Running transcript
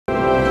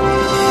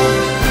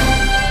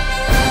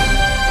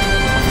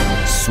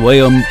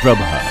Swayam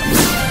Prabha.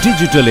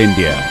 Digital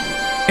India.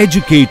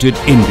 Educated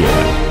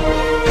India.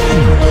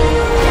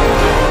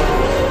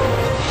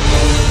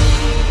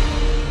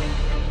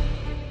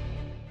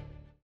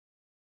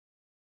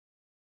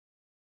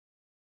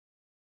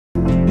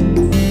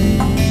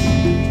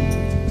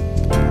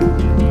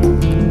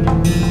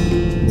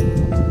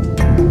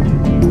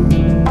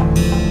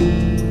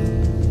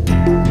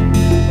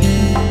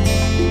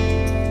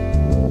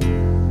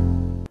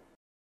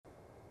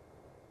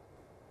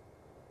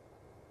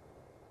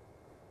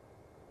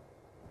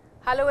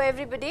 Hello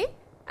everybody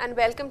and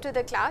welcome to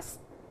the class.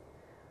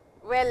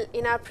 Well,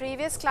 in our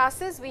previous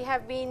classes we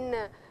have been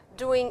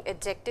doing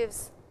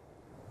adjectives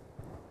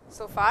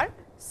so far.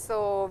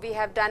 So, we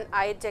have done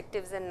I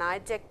adjectives and na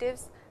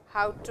adjectives,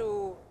 how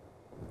to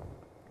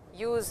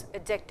use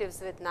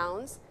adjectives with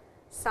nouns,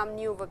 some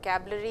new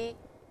vocabulary,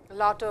 a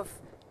lot of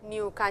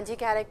new kanji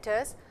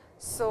characters.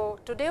 So,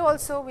 today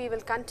also we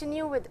will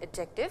continue with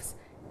adjectives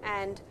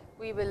and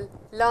we will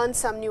learn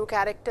some new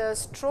characters,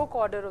 stroke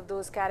order of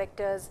those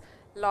characters,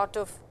 lot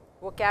of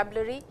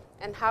vocabulary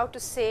and how to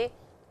say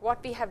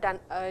what we have done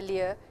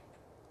earlier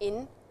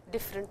in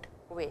different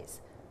ways.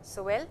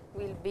 So, well,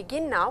 we will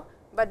begin now,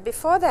 but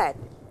before that,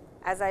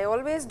 as I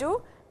always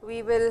do,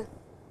 we will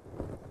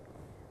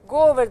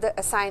go over the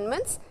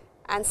assignments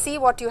and see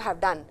what you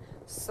have done.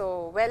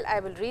 So, well,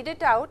 I will read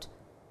it out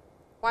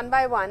one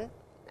by one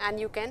and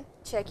you can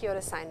check your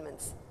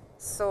assignments.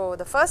 So,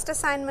 the first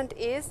assignment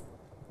is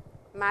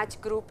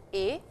match group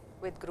A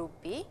with group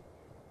B.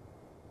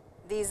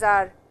 These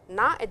are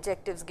na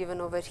adjectives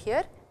given over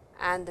here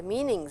and the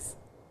meanings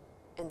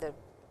in the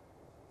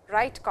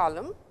right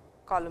column,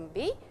 column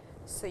B.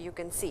 So, you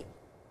can see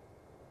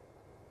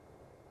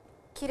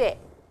kirei,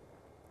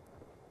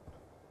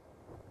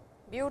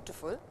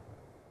 beautiful,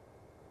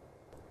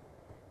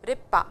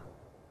 rippa,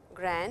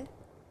 grand,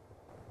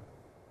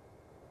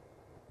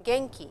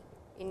 genki,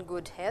 in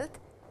good health,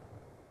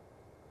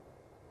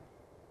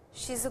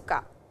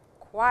 shizuka,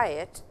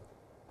 quiet,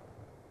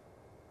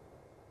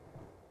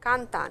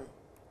 kantan,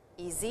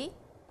 easy,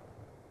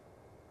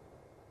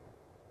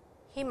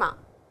 hima,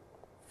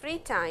 free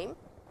time,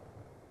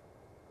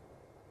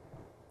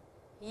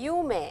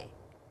 yume,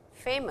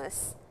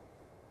 famous,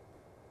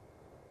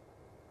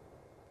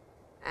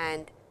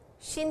 and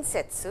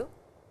shinsetsu,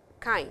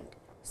 kind.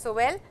 So,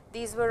 well,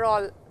 these were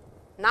all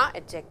na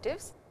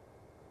adjectives.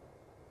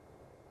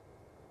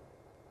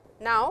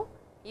 Now,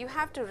 you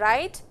have to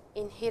write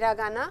in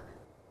hiragana.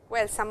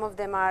 Well, some of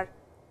them are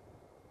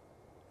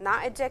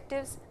na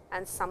adjectives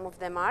and some of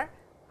them are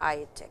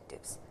I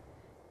adjectives.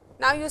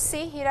 Now, you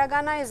see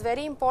hiragana is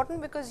very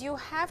important because you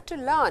have to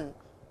learn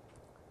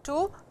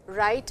to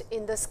write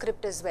in the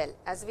script as well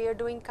as we are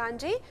doing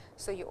kanji.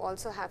 So, you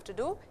also have to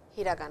do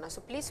hiragana. So,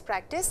 please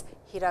practice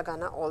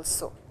hiragana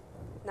also.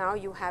 Now,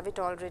 you have it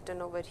all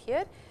written over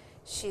here: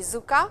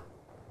 shizuka,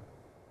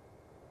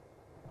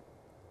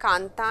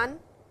 kantan,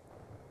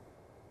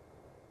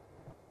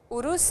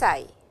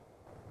 urusai,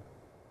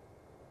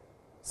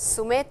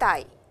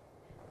 sumetai,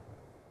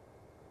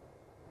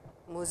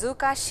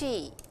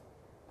 muzukashii,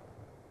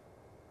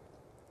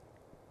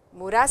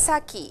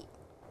 murasaki,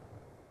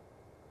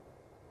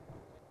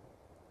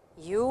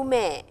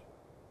 yume,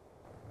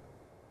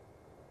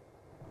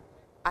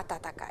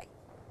 atatakai.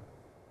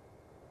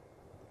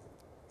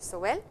 So,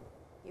 well,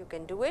 you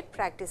can do it,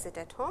 practice it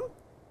at home.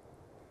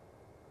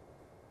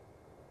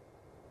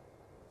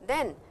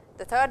 Then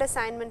the third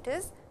assignment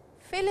is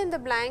fill in the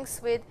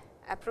blanks with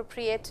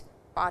appropriate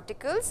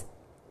particles.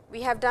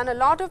 We have done a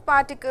lot of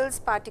particles,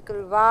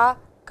 particle wa,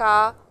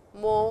 ka,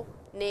 mo,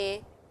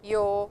 ne,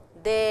 yo,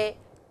 de,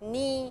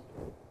 ni,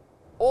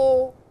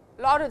 o,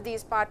 lot of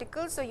these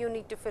particles. So, you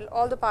need to fill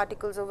all the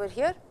particles over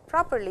here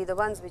properly, the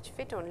ones which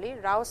fit only.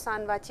 Rao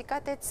san wa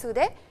chikatetsu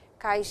de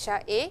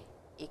kaisha e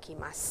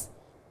ikimasu.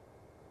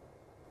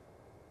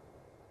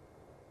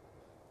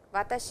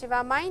 Watashi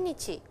wa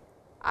mainichi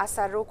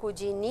asa 6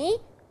 ji ni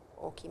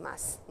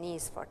okimasu. Ni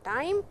is for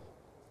time.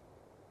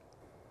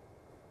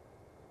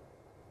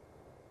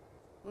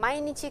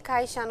 Mainichi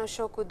kaisha no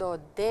shokudo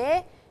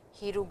de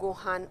hiru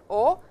gohan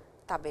o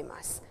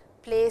tabemasu.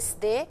 Place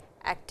de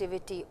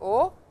activity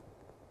o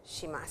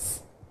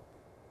shimasu.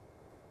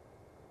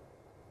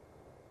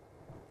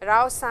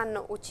 Rao-san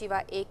no uchi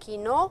wa eki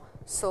no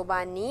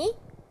soba ni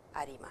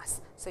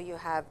arimasu. So, you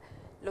have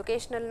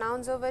locational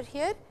nouns over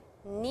here.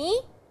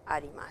 Ni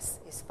arimasu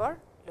is for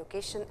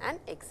location and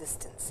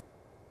existence.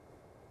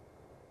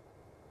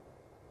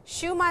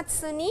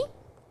 Shumatsu ni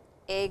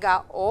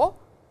eiga o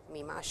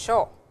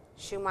mimashou.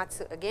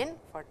 Shumatsu again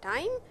for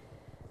time,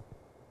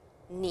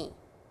 ni.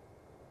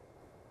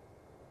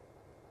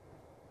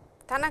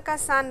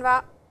 Tanaka-san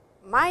wa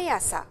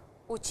maiasa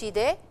uchi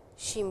de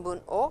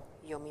shinbun o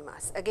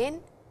yomimasu.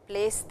 Again,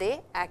 place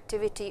de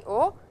activity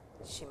o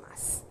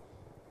shimasu.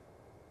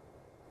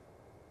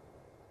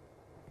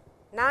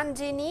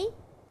 Nanji ni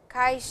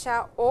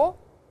kaisha o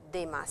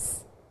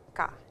demasu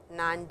ka.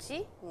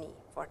 Nanji ni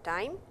for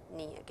time,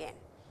 ni again.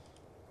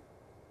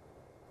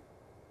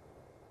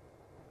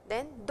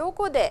 Then,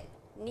 doko de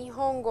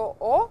nihongo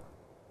o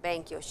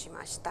benkyou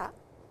shimashita.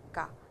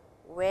 ka.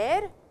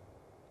 Where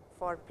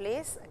for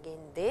place, again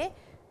de,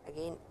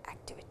 again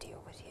activity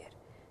over here.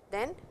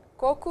 Then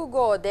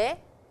kokugo de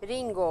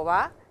ringo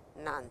wa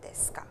nan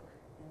desu ka.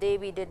 De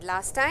we did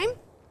last time.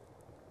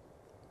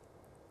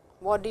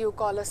 What do you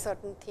call a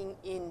certain thing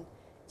in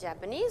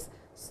Japanese?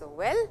 So,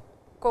 well,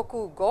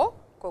 kokugo,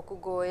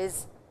 kokugo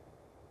is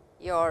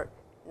your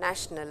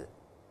national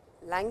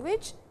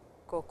language,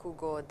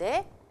 kokugo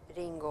de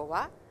ringo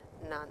wa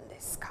nan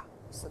desu ka.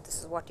 So, this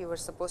is what you were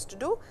supposed to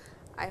do.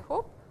 I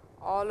hope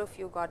all of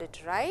you got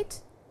it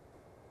right.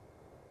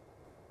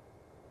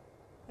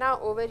 Now,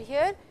 over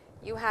here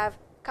you have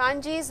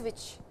kanjis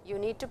which you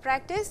need to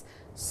practice.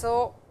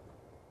 So,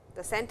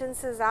 the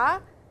sentences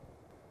are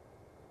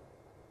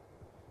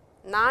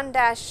nan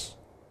dash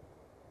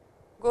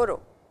goro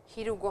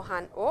hiru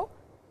gohan o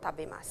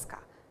tabemasu ka.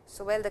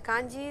 So, well, the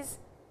kanjis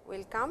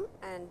will come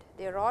and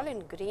they are all in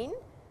green.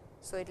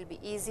 So, it will be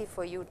easy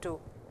for you to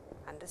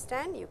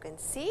understand. You can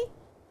see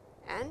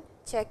and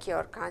check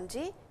your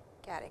kanji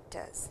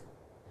characters.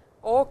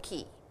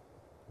 Oki,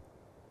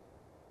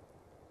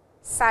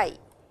 sai,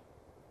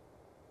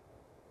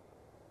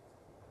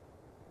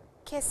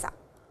 kesa,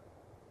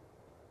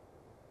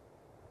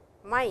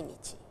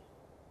 mainichi,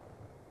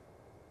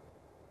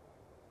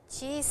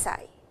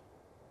 chisai,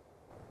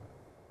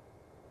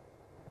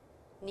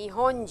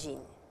 nihonjin,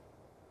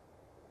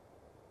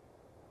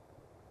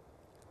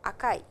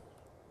 akai,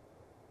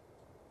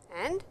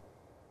 and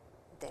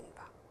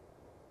denba.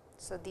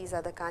 So, these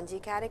are the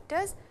kanji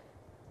characters,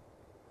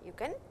 you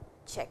can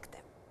check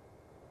them.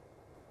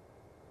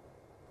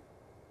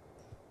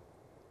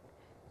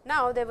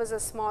 Now, there was a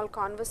small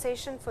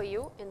conversation for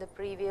you in the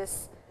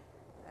previous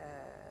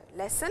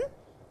lesson.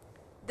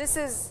 This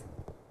is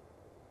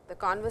the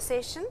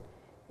conversation.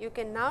 You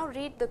can now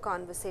read the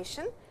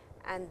conversation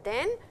and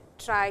then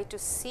try to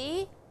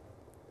see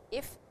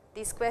if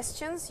these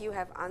questions you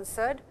have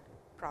answered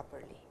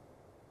properly.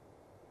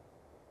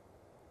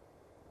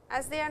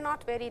 As they are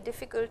not very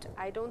difficult,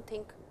 I do not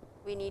think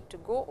we need to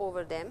go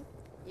over them.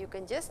 You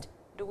can just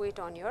do it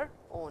on your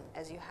own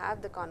as you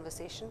have the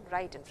conversation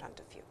right in front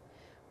of you.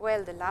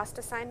 Well, the last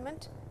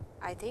assignment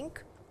I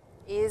think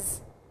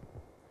is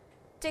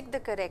tick the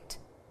correct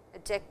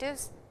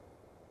adjectives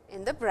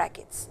in the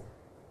brackets.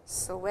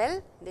 So,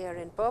 well, they are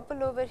in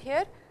purple over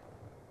here.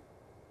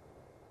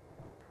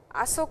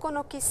 Asoko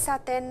no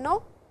kissaten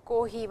no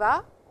kohi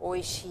wa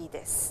oishii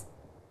desu.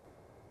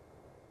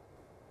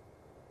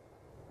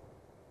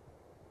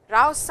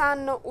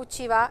 Rao-san no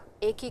uchi wa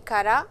eki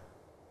kara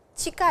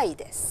chikai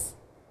desu.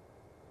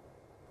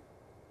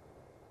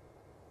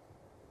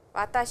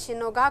 Watashi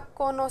no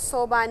gakkou no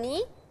soba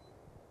ni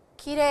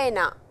kirei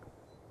na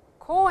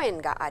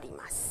kouen ga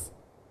arimasu.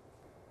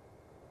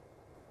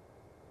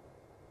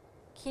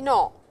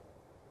 Kino,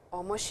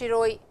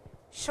 omoshiroi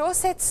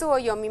shousetsu o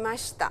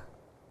yomimashita.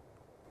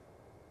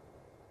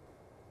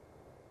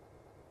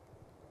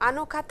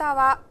 Ano kata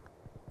wa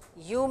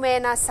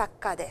yumei na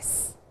sakka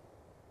desu.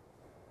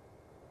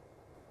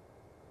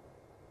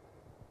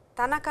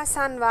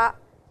 Tanaka-san wa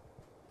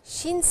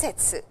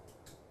shinsetsu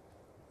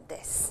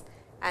desu.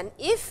 And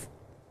if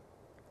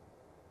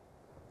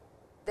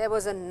there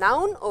was a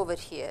noun over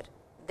here,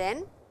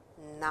 then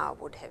na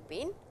would have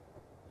been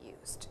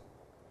used.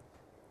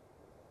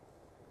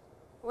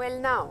 Well,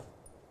 now,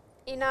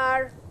 in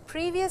our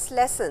previous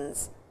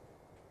lessons,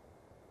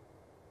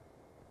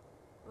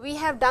 we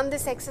have done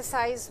this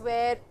exercise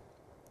where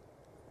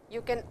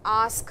you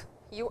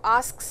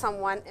ask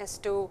someone as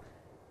to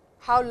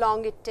how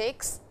long it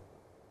takes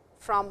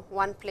from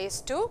one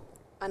place to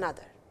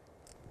another.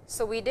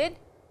 So, we did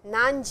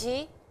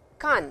nanji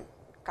kan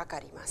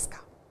kakarimasu ka.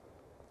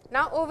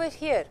 Now, over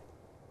here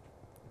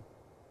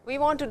we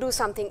want to do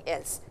something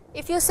else.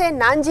 If you say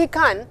nanji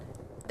kan,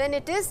 then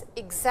it is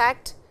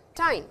exact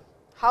time,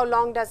 how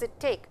long does it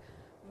take.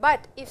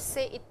 But if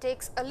say it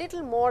takes a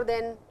little more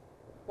than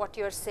what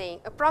you are saying,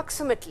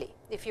 approximately,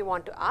 if you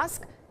want to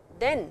ask,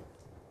 then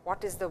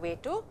what is the way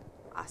to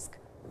ask?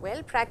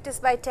 Well, practice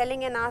by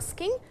telling and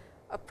asking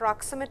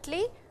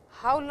approximately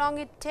how long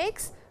it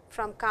takes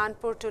from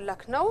Kanpur to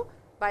Lucknow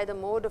by the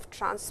mode of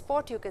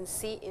transport you can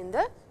see in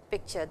the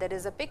picture. There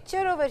is a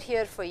picture over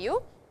here for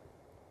you.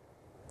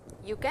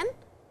 You can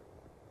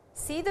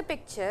see the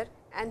picture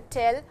and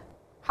tell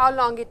how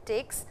long it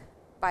takes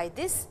by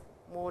this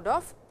mode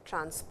of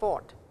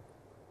transport.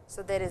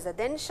 So, there is a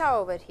densha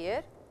over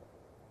here.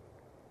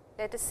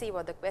 Let us see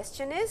what the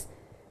question is.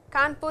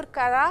 Kanpur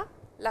kara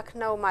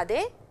Lucknow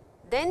made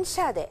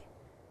densha de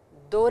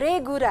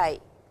dore gurai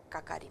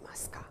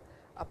kakarimasu ka?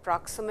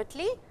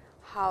 Approximately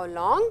how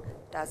long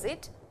does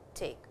it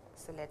take?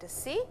 So, let us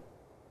see.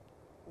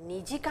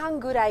 2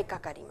 jikan gurai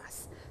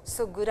kakarimasu.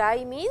 So,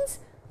 gurai means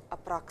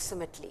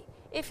approximately.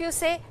 If you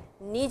say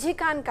 2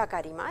 jikan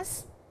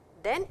kakarimasu,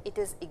 then it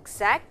is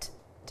exact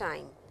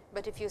time.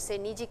 But if you say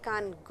 2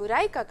 jikan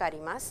gurai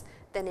kakarimasu,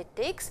 then it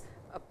takes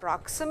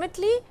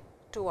approximately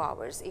 2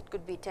 hours. It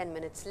could be 10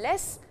 minutes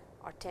less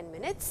or 10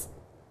 minutes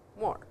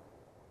more.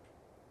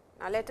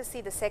 Now, let us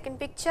see the second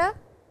picture,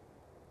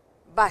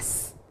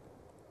 bus.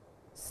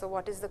 So,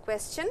 what is the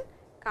question?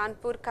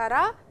 Kanpur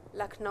kara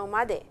Lucknow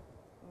made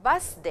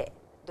bus de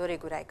dore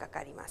gurai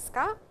kakarimasu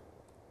ka?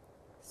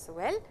 So,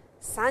 well,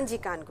 3 時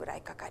間ぐら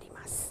いかかり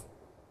ます。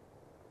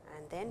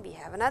And then we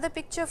have another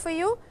picture for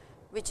you,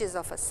 which is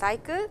of a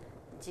cycle,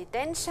 自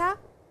転車.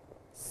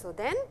 So,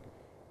 then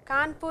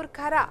Kanpur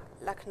kara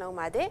Lucknow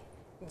made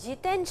自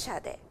転車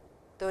で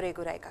どれ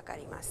ぐらいかか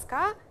ります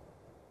か?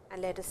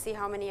 And let us see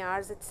how many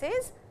hours it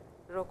says.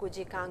 6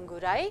時間ぐ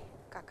らい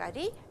かか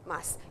り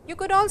ます。You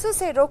could also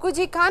say 6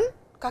時間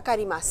かか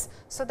ります。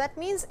So, that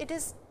means it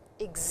is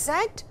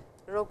exact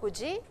 6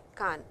時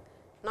間,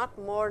 not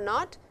more,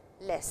 not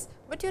less,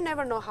 but you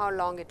never know how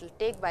long it will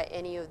take by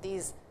any of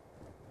these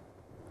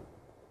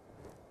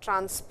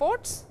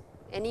transports,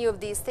 any of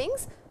these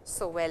things.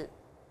 So, well,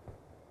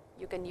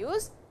 you can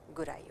use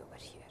gurai over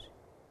here.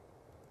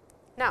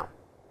 Now,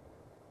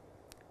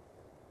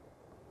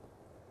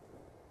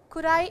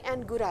 kurai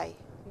and gurai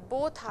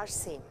both are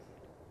same.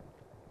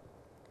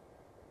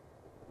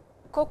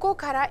 Koko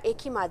kara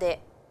eki made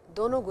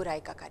dono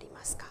gurai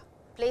kakarimasu ka?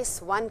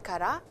 Place 1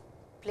 kara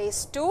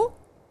place 2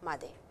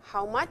 made.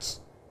 How much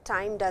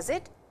time does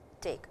it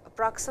take?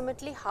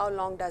 Approximately how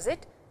long does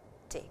it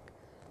take?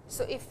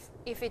 So,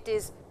 if it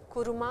is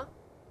kuruma,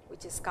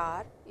 which is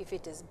car, if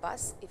it is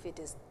bus, if it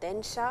is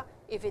densha,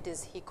 if it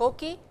is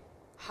hikoki,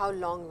 how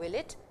long will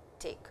it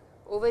take?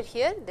 Over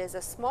here there is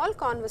a small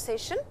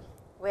conversation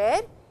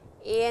where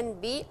A and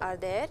B are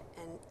there,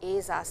 and A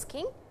is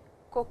asking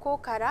koko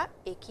kara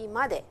eki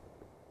made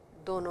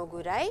dono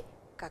gurai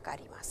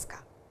kakarimasu ka?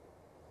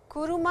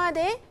 Kuruma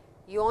de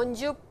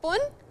 40 分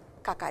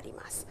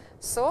kakarimasu.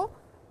 So,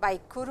 by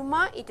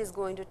kuruma it is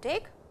going to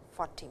take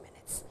 40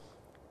 minutes.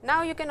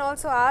 Now, you can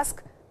also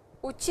ask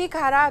uchi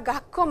kara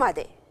gakko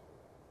made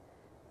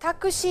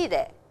taxi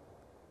de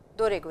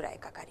dore gurai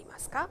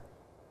kakarimasu ka?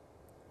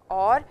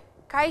 Or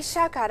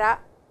kaisha kara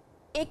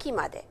eki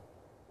made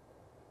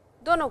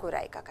dono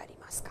gurai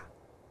kakarimasu ka?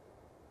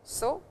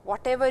 So,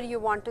 whatever you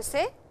want to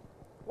say,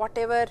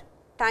 whatever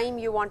time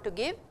you want to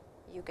give,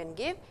 you can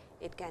give.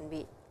 It can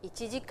be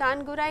 1時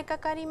間ぐらいか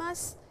かりま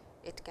す.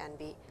 It can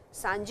be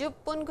 30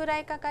分ぐら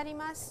いかかり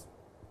ます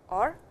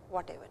or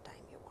whatever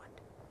time you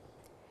want.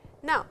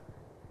 Now,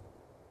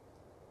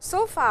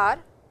 so far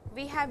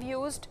we have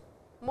used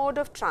mode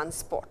of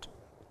transport.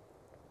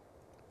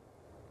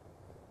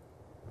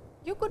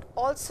 You could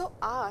also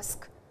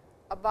ask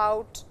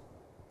about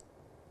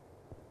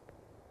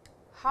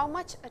how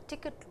much a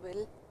ticket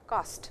will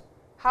cost,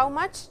 how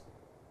much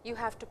you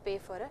have to pay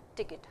for a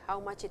ticket, how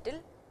much it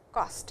will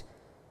cost.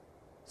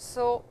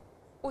 So,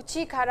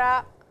 uchi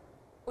kara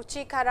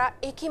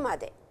eki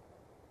made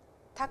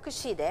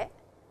taxi de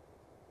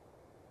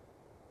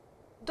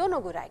dono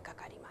gurai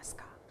kakarimasu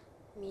ka?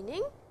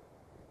 Meaning,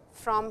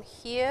 from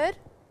here,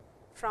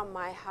 from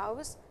my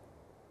house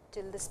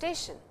till the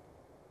station,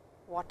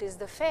 what is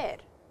the fare?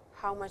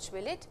 How much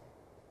will it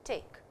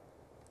take?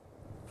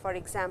 For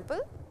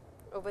example,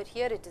 over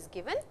here it is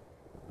given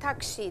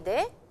taxi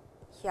de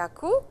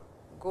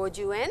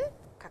 150 yen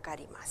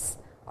kakarimasu,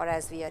 or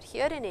as we are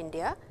here in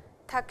India,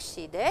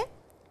 taxi de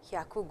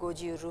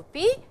 150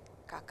 rupee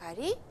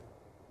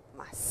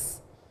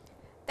kakarimasu.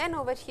 Then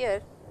over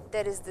here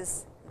there is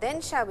this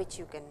densha which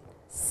you can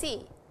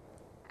see,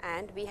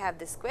 and we have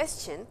this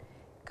question,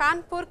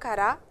 Kanpur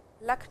kara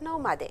Lucknow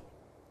made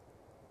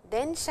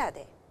densha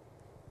de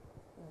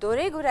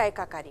dore gurai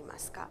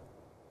kakarimasu ka?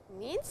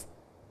 Means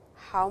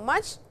how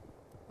much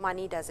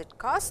money does it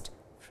cost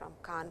from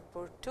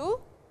Kanpur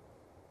to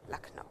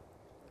Lucknow.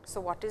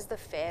 So, what is the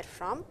fare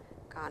from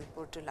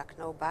Kanpur to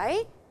Lucknow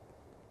by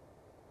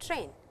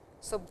train?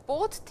 So,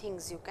 both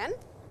things you can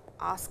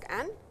ask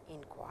and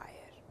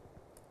inquire.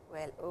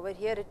 Well, over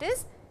here it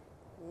is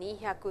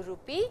 200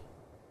 rupee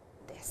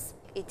desu.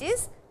 It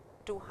is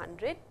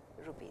 200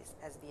 rupees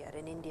as we are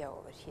in India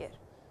over here.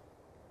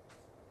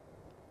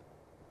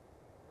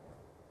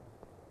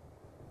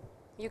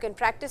 You can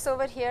practice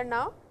over here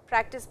now.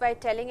 Practice by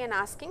telling and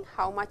asking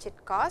how much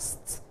it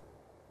costs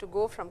to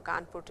go from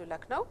Kanpur to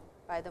Lucknow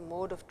by the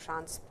mode of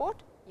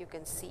transport you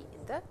can see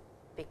in the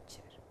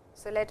picture.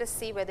 So, let us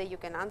see whether you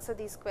can answer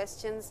these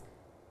questions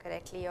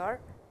correctly or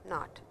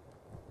not.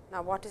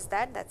 Now, what is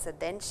that? That is a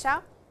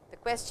densha. The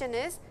question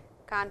is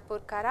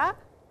Kanpur kara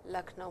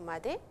Lucknow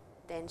made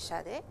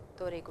densha de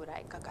dore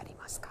gurai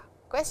kakarimasu ka?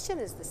 Question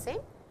is the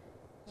same.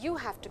 You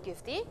have to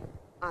give the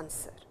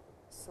answer.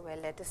 So, well,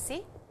 let us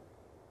see.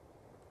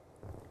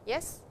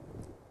 Yes,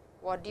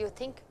 what do you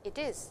think it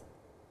is?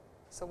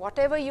 So,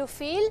 whatever you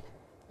feel,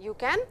 you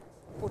can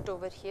put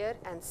over here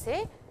and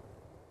say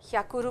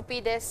 100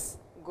 rupee desu,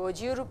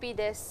 50 rupee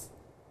desu,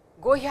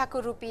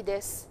 500 rupee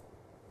desu,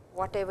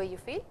 whatever you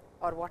feel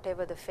or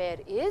whatever the fare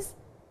is,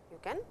 you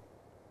can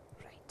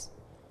write.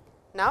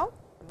 Now,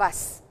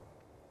 bus.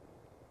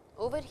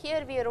 Over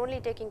here we are only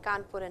taking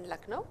Kanpur and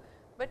Lucknow,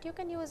 but you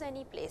can use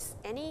any place,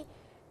 any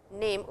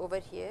name over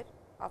here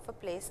of a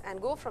place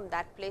and go from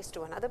that place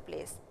to another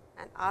place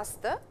and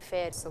ask the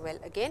fare. So, well,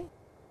 again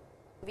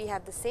we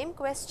have the same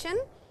question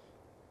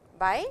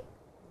by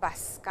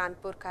bus.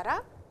 Kanpur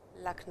kara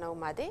Lucknow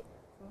made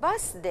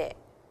bus de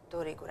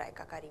dore gurai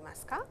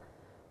kakarimasu ka?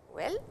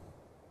 Well,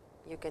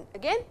 you can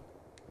again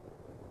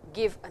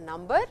give a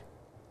number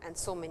and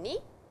so many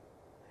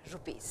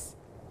rupees.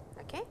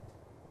 Okay.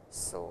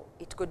 So,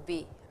 it could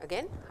be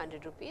again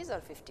 100 rupees or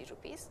 50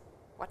 rupees,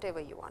 whatever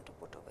you want to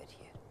put over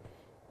here.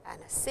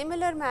 And a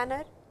similar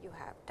manner, you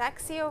have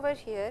taxi over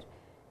here,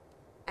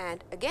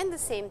 and again the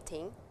same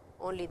thing,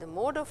 only the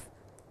mode of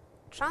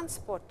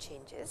transport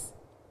changes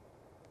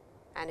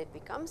and it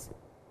becomes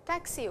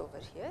taxi over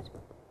here,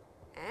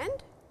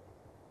 and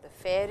the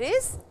fare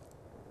is,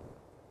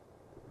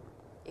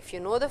 if you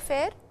know the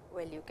fare,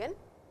 well, you can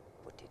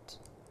put it.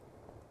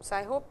 So,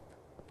 I hope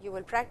you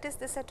will practice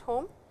this at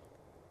home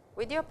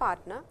with your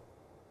partner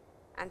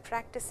and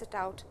practice it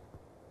out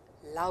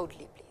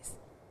loudly, please.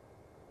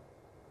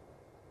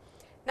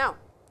 Now,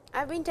 I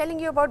have been telling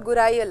you about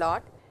gurai a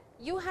lot.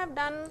 You have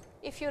done,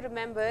 if you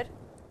remember,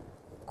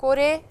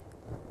 kore,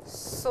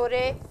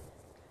 sore,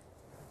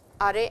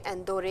 are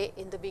and dore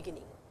in the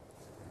beginning.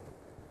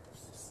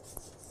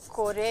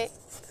 Kore,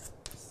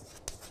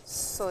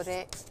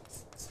 sore,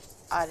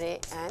 are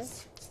and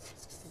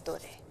dore.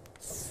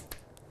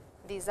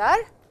 These are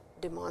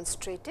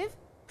demonstrative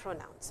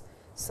pronouns.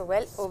 So,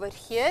 well, over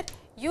here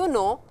you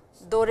know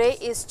dore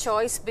is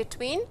choice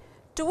between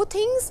 2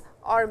 things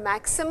or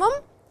maximum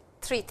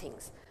 3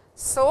 things.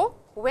 So,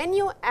 when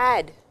you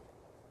add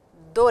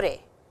dore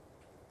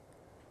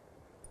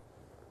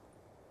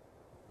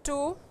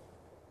to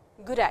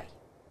gurai,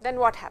 then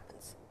what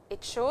happens?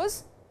 It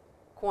shows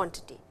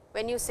quantity.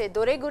 When you say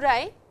dore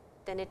gurai,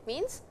 then it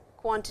means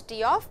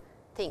quantity of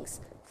things.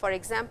 For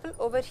example,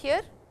 over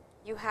here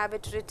you have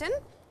it written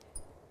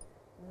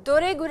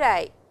dore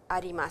gurai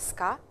arimasu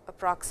ka,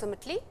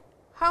 approximately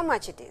how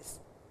much it is.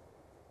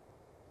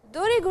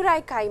 Dore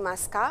gurai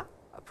kaimasu ka,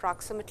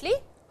 approximately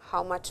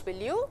how much will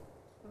you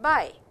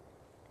buy.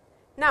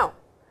 Now,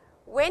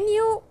 when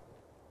you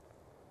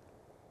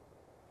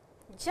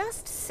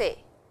just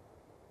say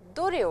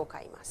dore o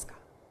kaimasu ka,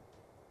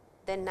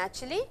 then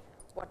naturally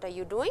what are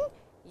you doing?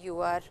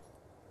 You are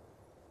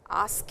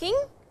asking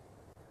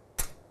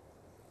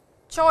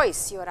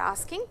choice, you are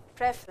asking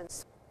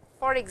preference.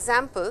 For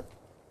example,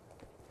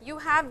 you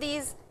have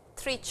these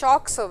 3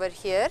 chalks over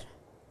here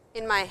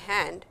in my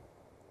hand,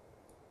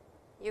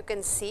 you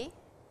can see.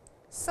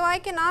 So, I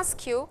can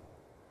ask you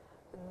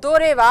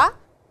dore wa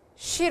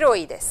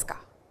shiroi desu ka,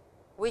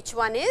 which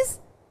one is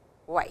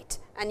white,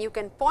 and you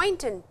can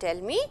point and tell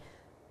me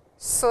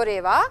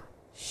sore wa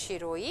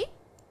shiroi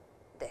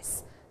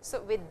desu.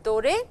 So, with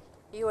dore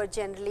you are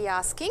generally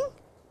asking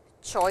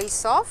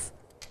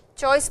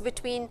choice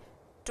between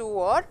 2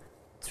 or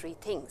 3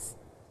 things.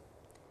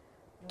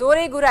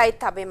 Dore gurai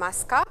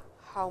tabemasu ka,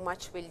 how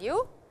much will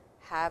you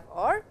have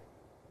or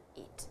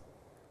eat.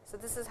 So,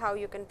 this is how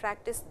you can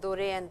practice dore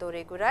and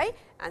dore gurai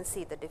and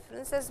see the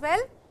difference as well.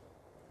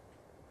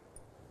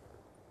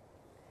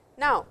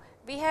 Now,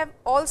 we have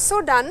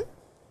also done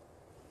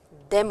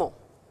demo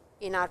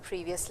in our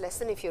previous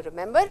lesson. If you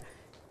remember,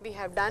 we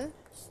have done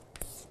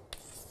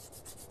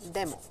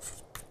demo.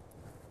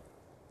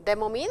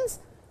 Demo means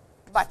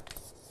but.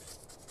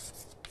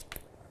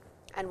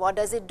 And what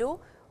does it do?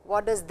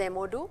 What does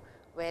demo do?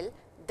 Well,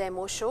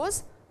 demo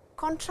shows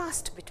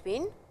contrast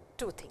between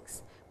 2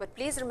 things. But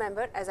please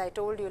remember, as I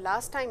told you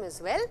last time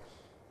as well,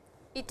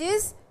 it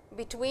is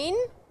between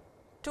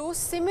 2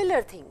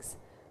 similar things.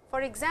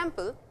 For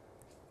example,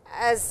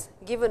 as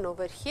given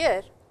over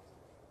here,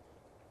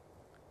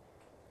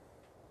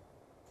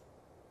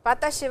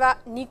 watashi wa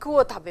niku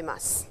o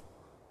tabemasu.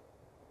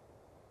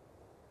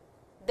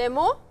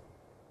 Demo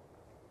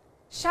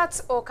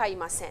shatsu o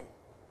kaimasen.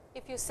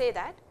 If you say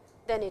that,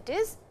 then it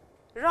is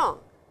wrong,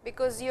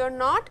 because you are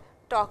not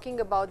talking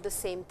about the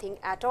same thing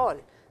at all.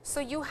 So,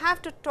 you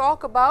have to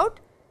talk about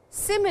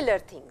similar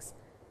things.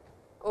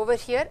 Over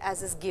here,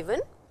 as is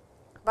given,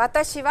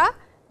 watashi wa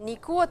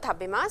niku o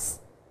tabemasu,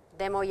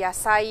 demo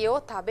yasai o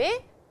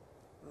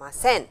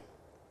tabemasen.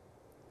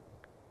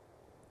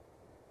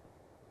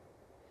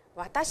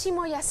 Watashi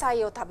mo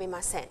yasai o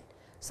tabemasen.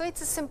 So, it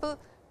is a simple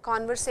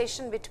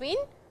conversation between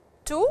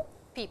 2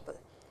 people.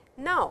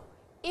 Now,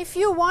 if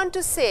you want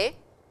to say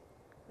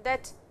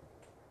that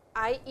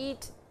I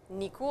eat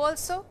niku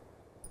also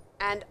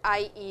and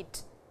I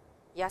eat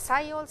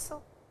yasai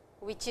also,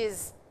 which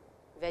is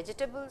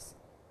vegetables.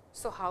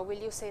 So, how will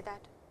you say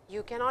that?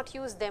 You cannot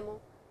use demo,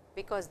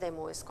 because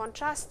demo is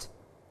contrast.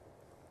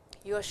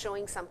 You are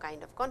showing some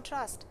kind of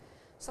contrast.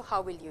 So,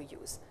 how will you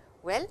use?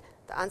 Well,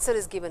 the answer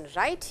is given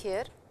right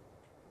here.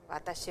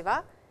 Watashi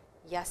wa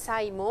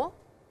yasai mo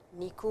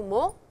niku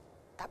mo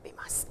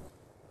tabemasu.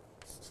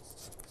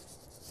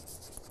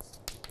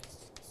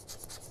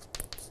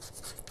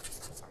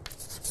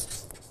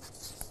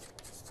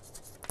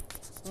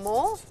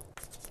 Mo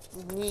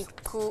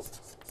niku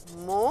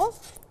mo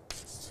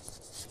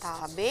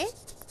tabemasu.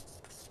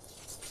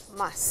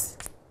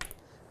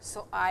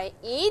 So, I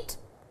eat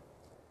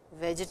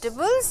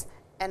vegetables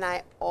and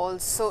I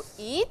also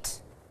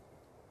eat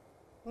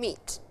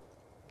meat.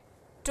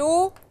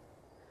 Two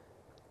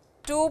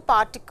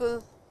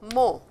particle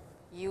mo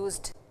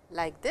used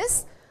like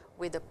this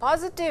with a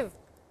positive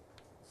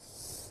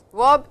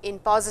Verb in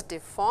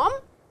positive form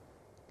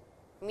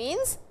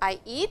means I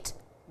eat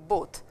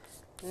both.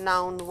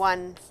 Noun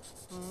 1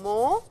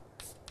 mo,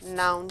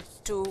 noun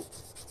 2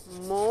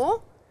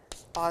 mo,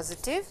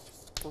 positive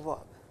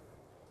verb.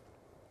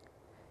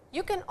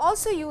 You can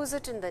also use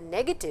it in the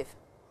negative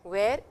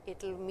where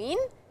it will mean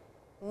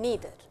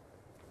neither.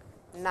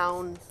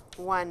 Noun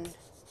 1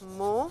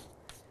 mo,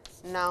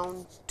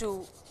 noun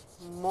 2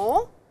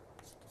 mo,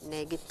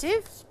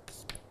 negative,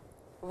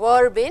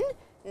 verb in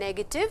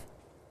negative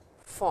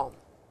form.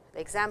 The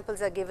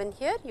examples are given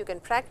here. You can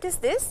practice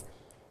this.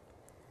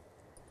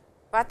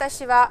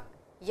 Watashi wa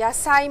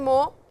yasai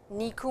mo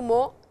niku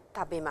mo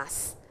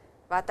tabemasu.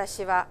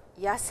 Watashi wa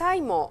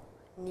yasai mo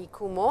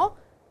niku mo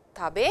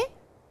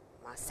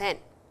tabemasen.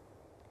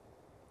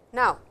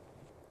 Now,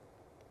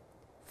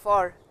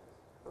 for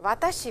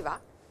watashi wa,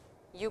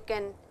 you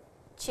can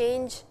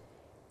change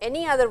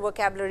any other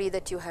vocabulary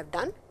that you have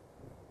done.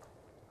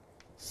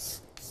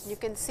 You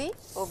can see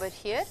over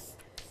here,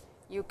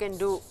 you can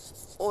do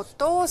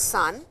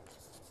otou-san,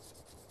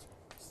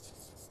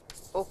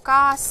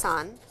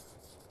 okaa-san,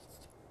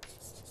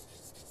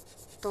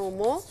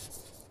 tomodachi.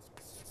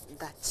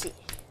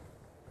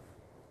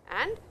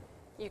 And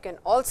you can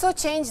also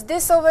change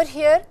this over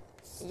here.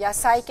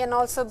 Yasai can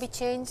also be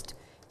changed,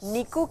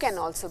 niku can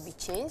also be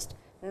changed,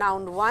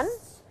 noun 1,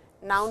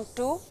 noun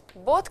 2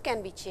 both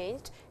can be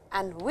changed,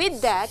 and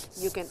with that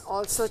you can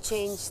also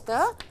change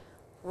the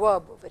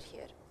verb over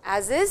here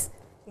as is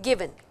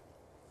given.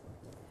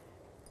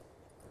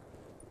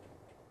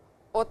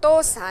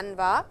 Otou-san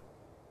wa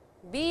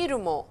biiru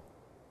mo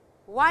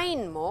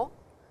wine mo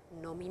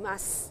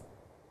nomimasu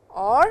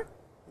or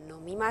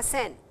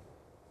nomimasen.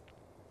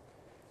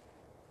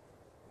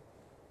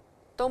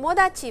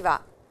 Tomodachi wa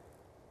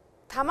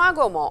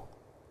tamago mo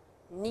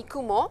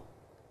niku mo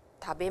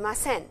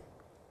tabemasen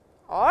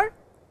or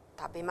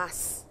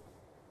tabemasu.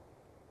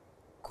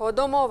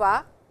 Kodomo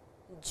wa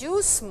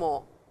juice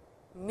mo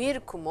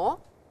milk mo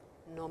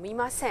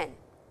nomimasen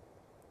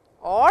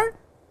or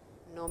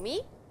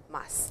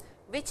nomimasu,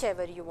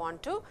 whichever you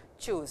want to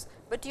choose.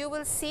 But you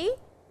will see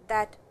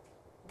that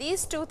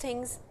these two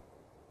things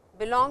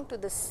belong to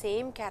the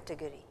same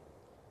category.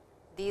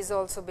 These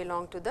also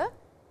belong to the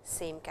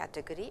same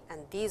category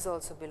and these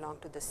also belong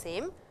to the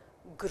same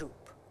group.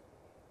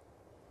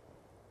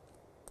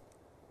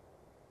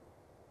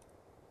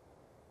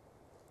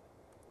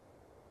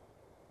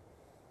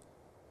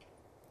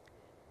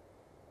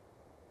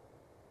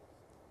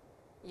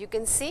 You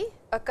can see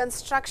a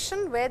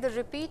construction where the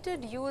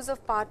repeated use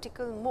of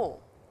particle mo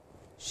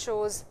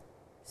shows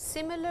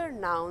similar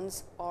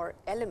nouns or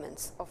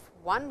elements of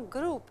one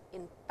group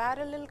in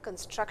parallel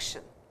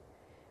construction,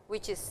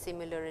 which is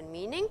similar in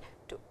meaning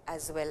to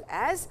as well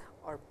as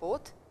or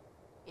both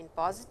in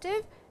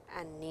positive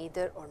and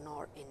neither or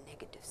nor in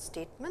negative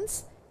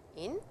statements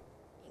in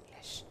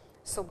English.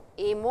 So,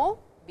 amo,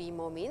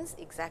 bmo means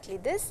exactly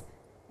this,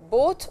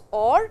 both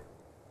or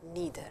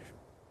neither.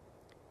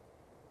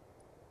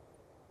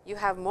 You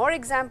have more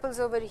examples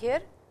over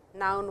here,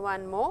 noun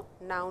 1 mo,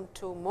 noun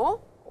 2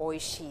 mo,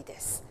 oishii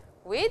desu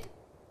with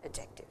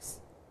adjectives.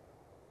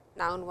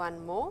 Noun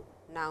 1 mo,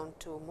 noun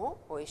 2 mo,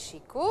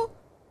 oishiku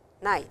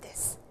nai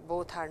desu.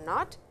 Both are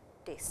not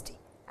tasty.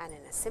 And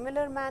in a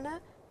similar manner,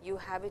 you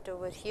have it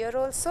over here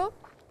also.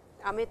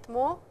 Amit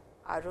mo,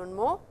 arun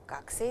mo,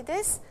 gakusei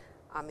desu.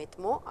 Amit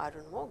mo,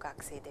 arun mo,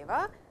 gakusei de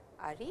wa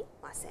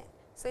arimasen.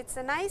 So, it is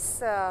a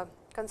nice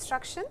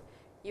construction.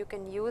 You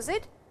can use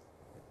it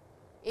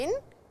in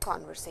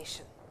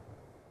conversation.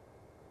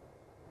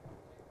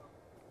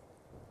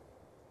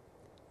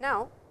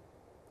 Now,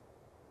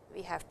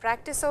 we have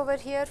practice over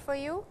here for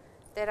you.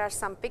 There are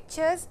some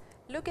pictures.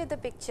 Look at the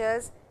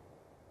pictures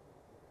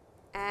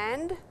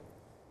and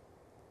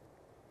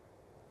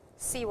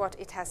see what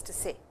it has to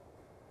say.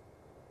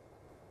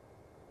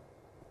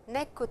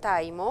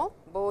 Necktie mo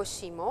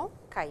boushi mo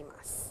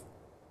kaimasu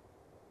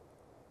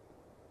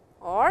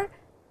or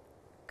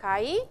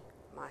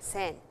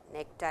kaimasen.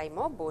 Necktie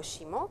mo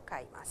boushi mo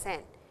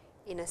kaimasen.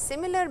 In a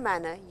similar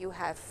manner, you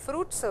have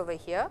fruits over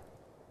here.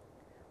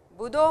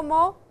 Budou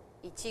mo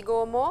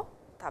ichigo mo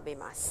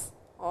tabemasu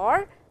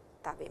or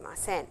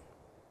tabemasen.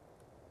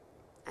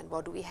 And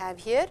what do we have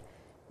here?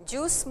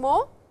 Juice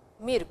mo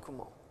milk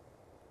mo.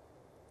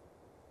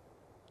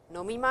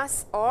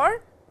 Nomimasu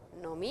or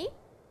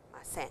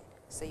nomimasen.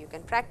 So, you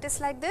can practice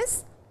like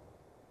this.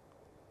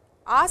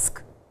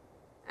 Ask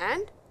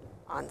and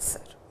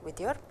answer with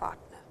your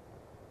partner.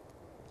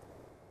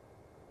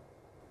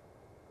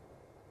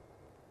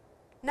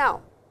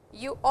 Now,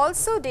 you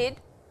also did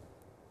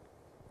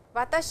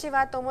watashi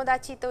wa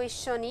tomodachi to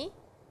issho ni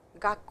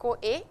gakko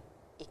e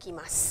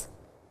ikimasu.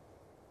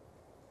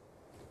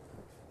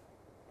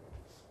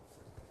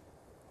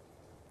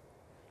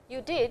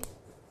 You did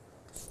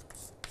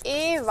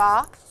A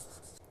wa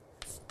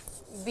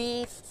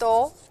B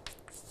to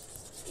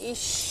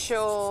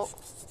issho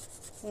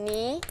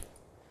ni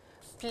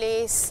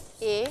place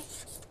e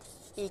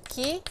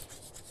ikimasu.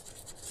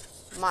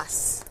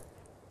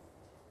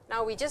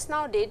 Now, we just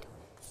now did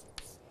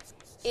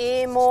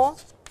A mo,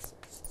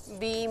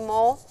 B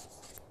mo,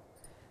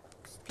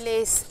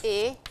 place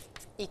A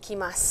行き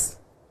ます。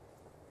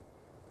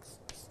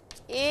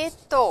A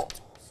と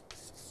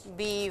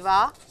B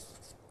は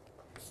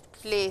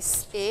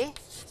place A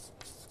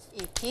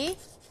行き。You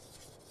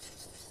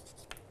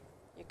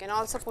can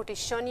also put 一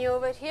緒に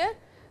over here.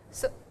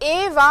 So,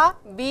 A は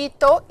B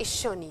と一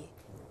緒に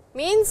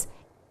means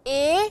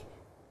A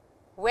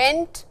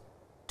went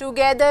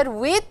together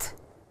with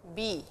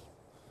B.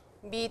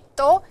 B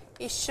と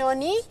一緒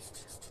に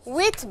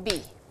with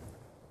B.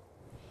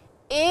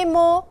 A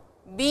も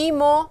B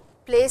も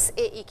place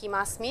A 行き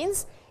ます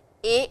means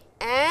A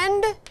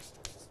and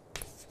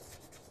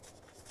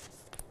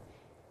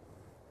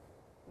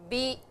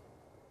B,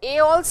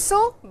 A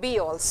also, B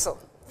also.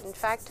 In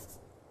fact,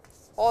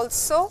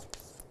 also,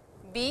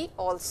 B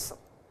also.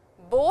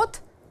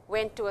 Both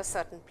went to a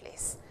certain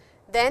place.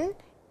 Then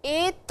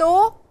A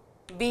と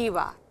B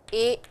は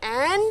A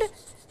and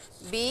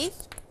B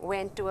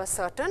went to a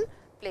certain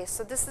place.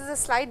 So, this is a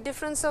slight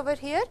difference over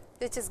here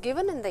which is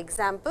given in the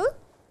example.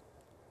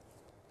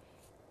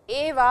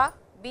 A は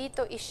B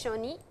と一緒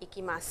に行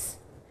きます。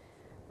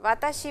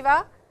私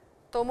は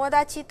友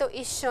達と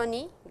一緒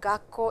に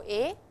学校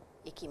へ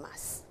行きま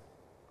す。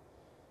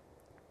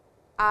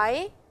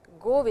I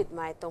go with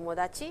my 友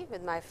達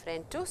with my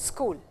friend to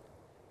school.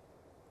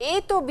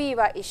 A と B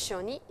は一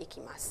緒に行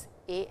きます。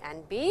A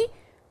and B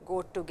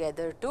go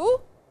together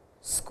to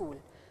school.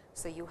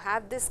 So, you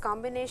have this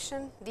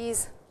combination,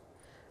 these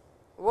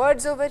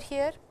words over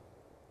here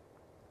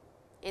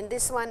in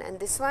this one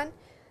and this one.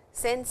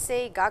 先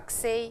生、学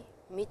生、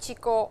みち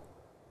こ、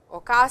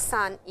お母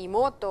さん、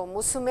妹、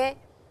娘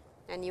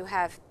and you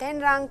have 展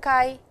覧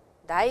会、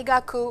大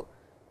学、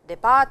デ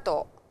パー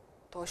ト、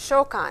図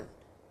書館、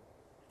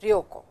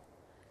旅行。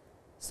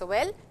So,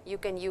 well, you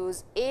can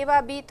use A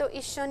は B と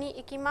一緒に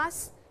行きま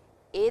す。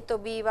A と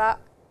B は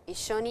一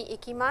緒に行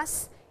きま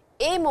す。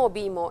A も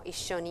B も一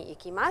緒に行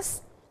きま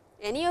す。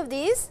Any of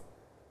these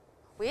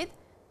with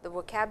the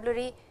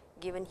vocabulary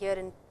given here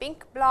in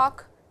pink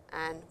block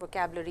and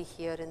vocabulary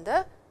here in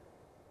the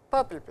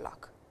purple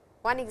block.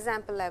 One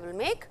example I will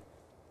make.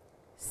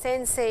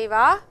 先生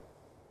は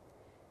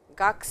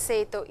学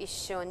生と一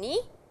緒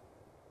に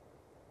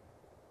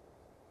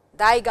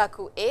大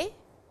学へ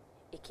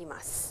行きま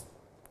す。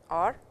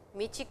or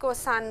みちこ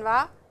さん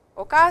は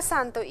お母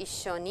さんと一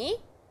緒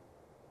に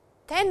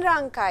展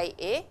覧会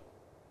へ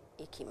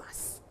行きま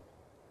す。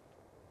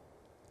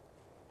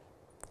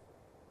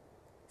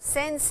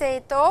先生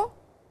と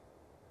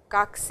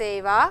学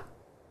生は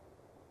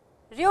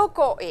旅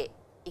行へ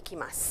行き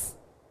ます。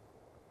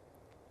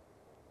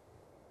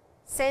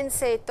先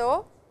生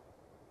と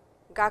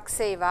学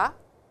生は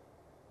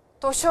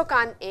図書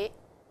館へ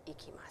行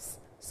きま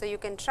す。So, you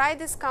can try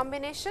this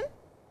combination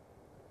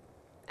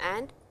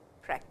and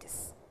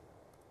practice.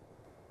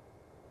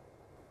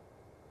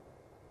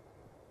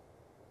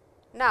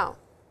 Now,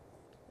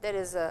 there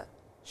is a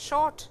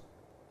short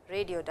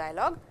radio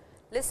dialogue.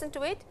 Listen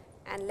to it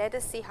and let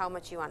us see how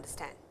much you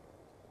understand.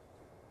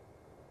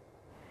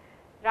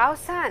 ラオ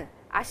さん、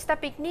明日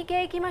ピクニック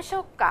へ行きましょ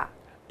うか。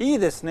いい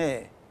です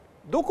ね。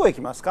どこへ行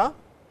きますか？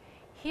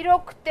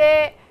広く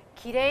て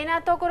きれい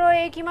なところ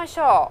へ行きまし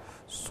ょ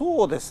う。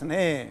そうです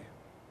ね。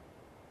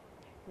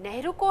ネ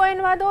ヘル公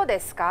園はどうで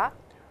すか？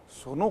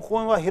その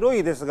公園は広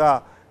いです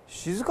が、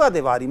静か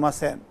ではありま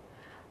せん。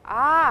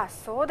ああ、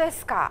そうで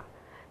すか。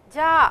じ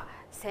ゃあ、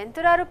セン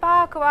トラル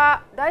パーク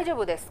は大丈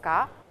夫です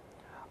か？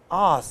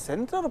ああ、セ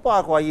ントラルパ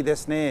ークはいいで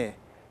すね。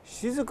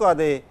静か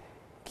で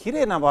き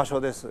れいな場所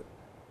です。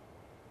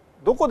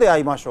どこで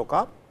会いましょう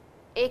か？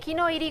駅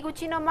の入り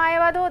口の前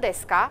はどうで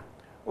すか？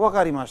わ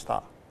かりまし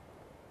た。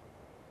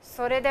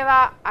それで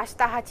は明日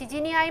8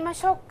時に会いま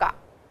しょうか。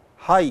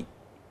はい。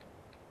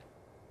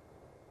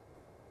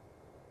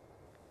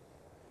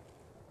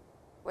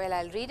Well,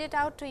 I'll read it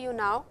out to you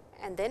now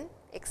and then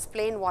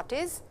explain what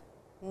is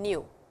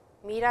new.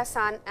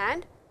 Meera-san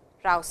and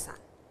Rao-san.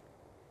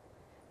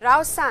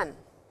 Rao-san,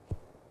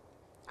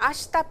 明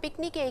日ピ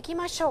クニックへ行き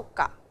ましょう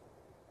か。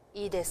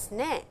いいです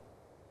ね。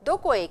ど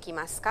こへ行き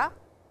ますか？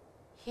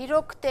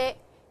広くて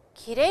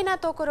きれいな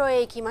ところ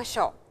へ行きまし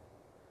ょう。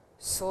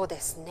そう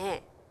です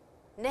ね。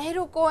ネヘ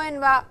ル公園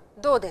は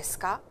どうです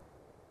か？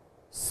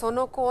そ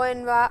の公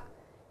園は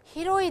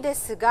広いで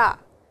すが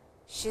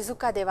静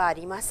かではあ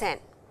りません。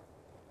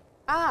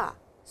ああ、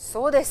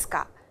そうです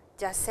か。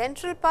じゃあセン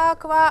トラルパー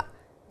クは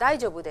大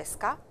丈夫です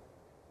か？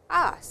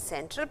ああ、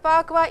セントラルパ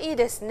ークはいい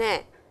です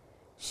ね。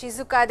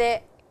静か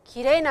で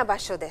きれいな場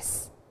所で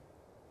す。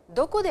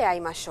どこで会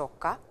いましょう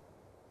か？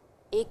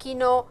駅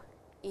の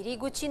入り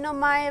口の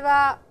前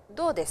は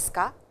どうです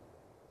か？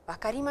わ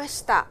かりま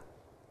した。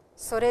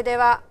それで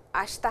は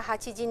明日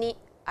8時に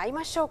会い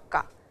ましょう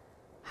か。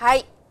は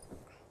い。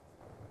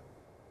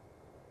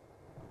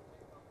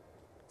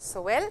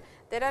So, well,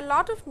 there are a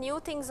lot of new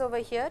things over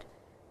here.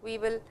 We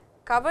will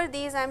cover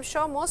these. I am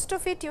sure most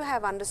of it you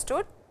have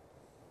understood,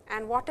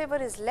 and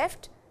whatever is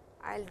left,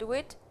 I will do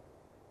it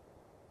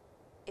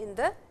in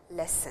the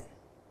lesson.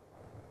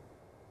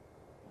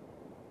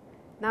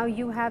 Now,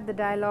 you have the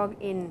dialogue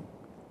in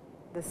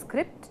the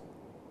script,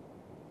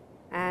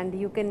 and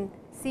you can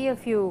see a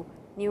few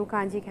new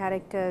kanji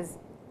characters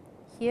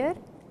here,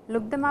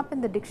 look them up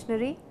in the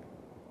dictionary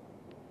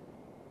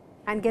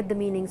and get the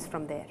meanings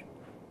from there.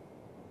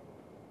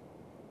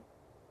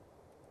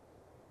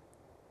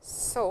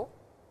 So,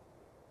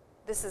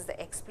 this is the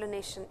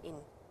explanation in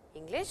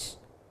English,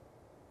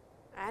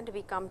 and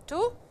we come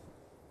to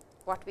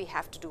what we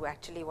have to do,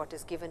 actually what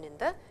is given in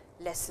the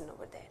lesson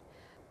over there.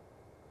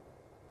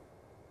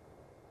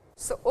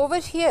 So, over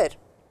here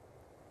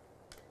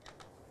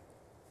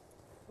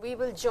we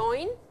will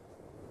join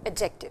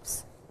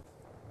adjectives.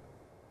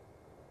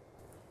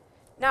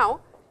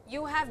 Now,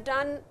 you have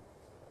done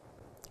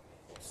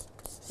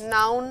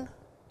noun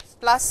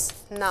plus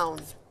noun,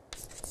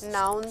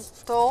 noun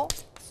to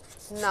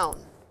noun,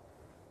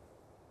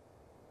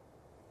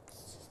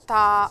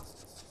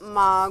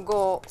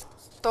 tamago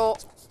to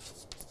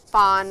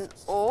pan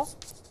o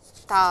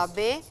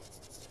tabemasu.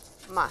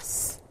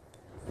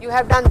 You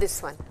have done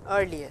this one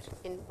earlier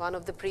in one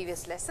of the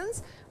previous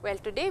lessons. Well,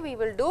 today we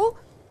will do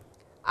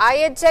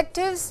I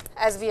adjectives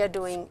as we are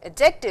doing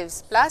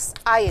adjectives plus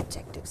I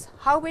adjectives.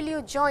 How will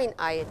you join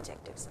I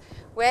adjectives?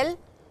 Well,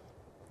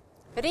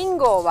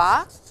 Ringo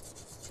wa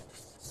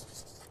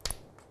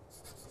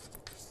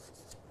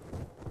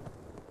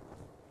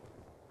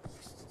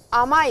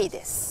amai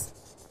desu.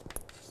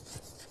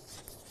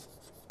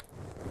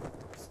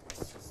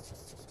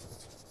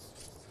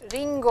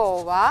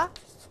 Ringo wa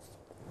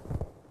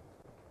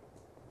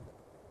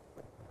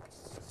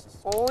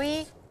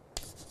oishii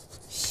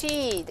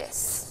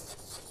desu.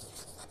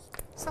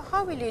 So,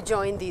 how will you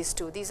join these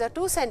two? These are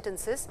two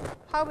sentences.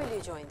 How will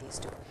you join these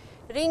two?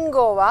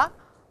 Ringo wa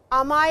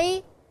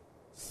amai,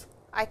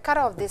 I cut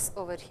off this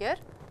over here.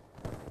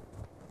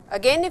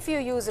 Again, if you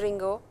use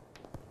ringo,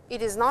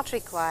 it is not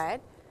required.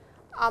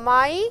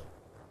 Amai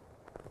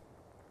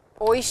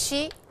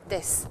oishii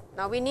desu.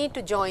 Now, we need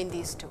to join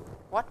these two.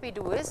 What we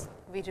do is,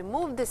 we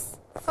remove this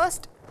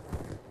first,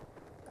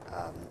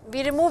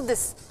 we remove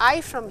this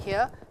I from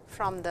here,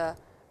 from the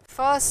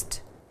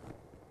first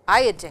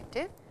I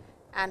adjective,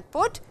 and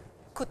put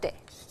kute,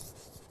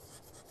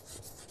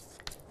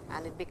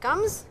 and it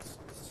becomes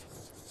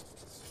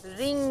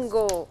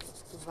Ringo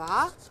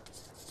wa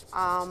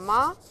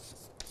amakute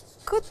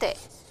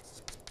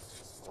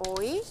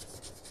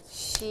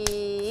oishii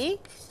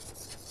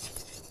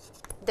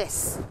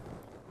desu.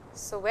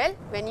 So, well,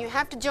 when you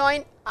have to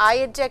join I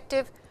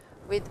adjective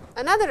with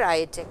another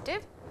I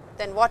adjective,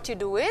 then what you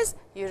do is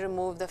you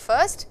remove the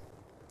first,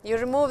 you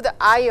remove the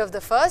I of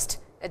the first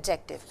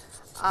adjective,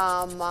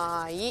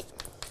 amai,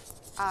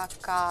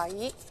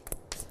 akai,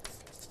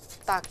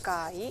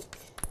 takai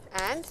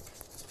and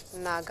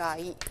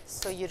nagai.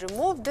 So, you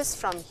remove this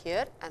from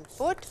here and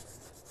put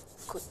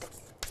kute.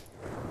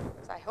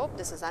 So, I hope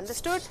this is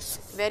understood.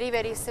 Very,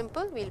 very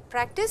simple. We will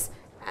practice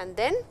and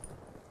then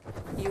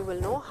you will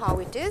know how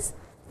it is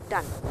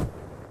done.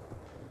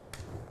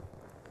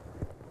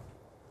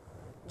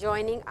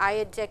 Joining I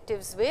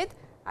adjectives with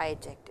I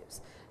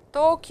adjectives.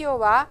 Tokyo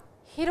wa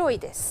hiroi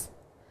desu.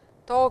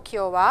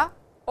 Tokyo wa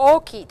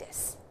ookii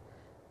desu.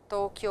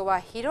 Tokyo wa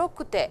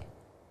hirokute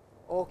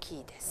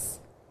ookii desu.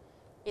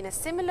 In a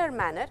similar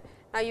manner,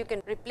 now you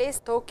can replace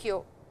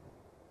Tokyo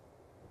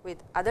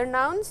with other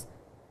nouns,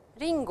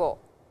 ringo,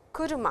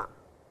 kuruma,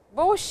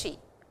 boshi,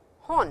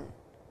 hon,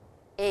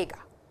 eiga.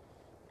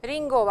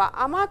 Ringo wa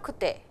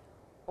amakute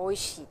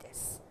oishii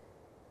desu.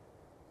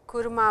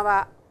 Kuruma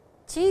wa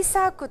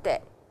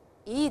chisakute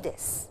ii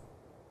desu.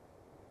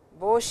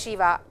 Boshi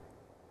wa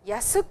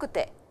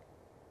yasukute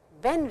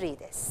benri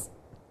desu.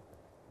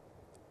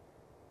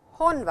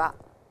 Hon wa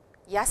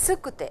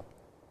yasukute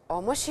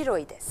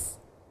omoshiroi desu.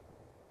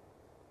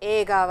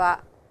 Eiga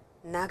wa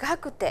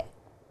nagakute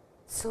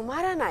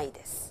sumaranai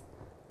desu.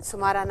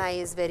 Sumaranai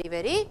is very,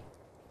 very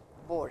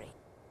boring.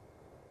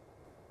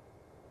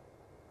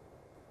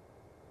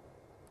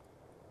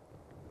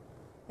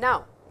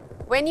 Now,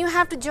 when you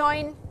have to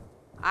join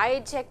I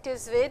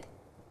adjectives with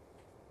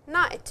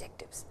na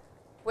adjectives,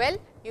 well,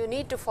 you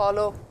need to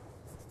follow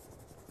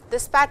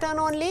this pattern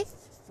only,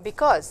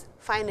 because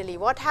finally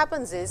what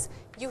happens is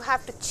you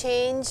have to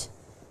change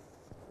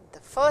the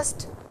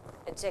first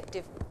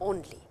adjective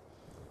only.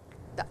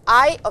 The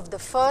I of the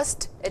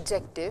first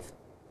adjective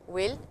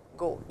will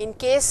go in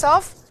case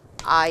of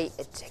I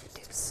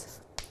adjectives.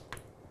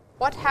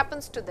 What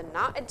happens to the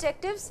na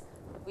adjectives?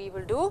 We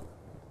will do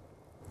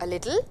a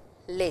little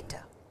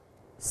later.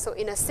 So,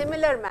 in a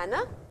similar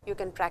manner, you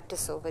can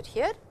practice over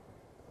here.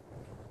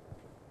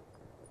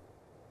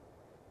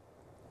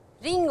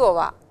 Ringo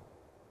wa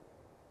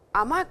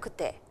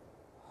amakute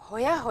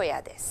hoya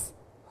hoya desu.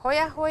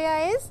 Hoya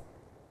hoya is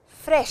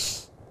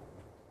fresh,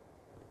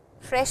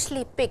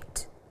 freshly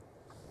picked,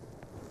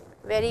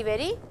 very,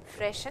 very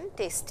fresh and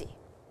tasty.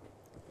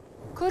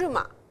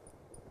 Kuruma,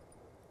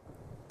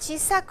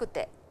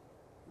 chisakute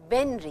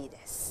benri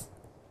desu.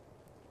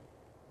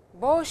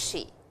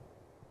 Boshi,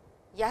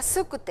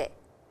 yasukute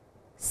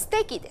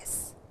suteki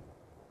desu.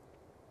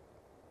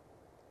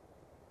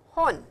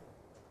 Hon,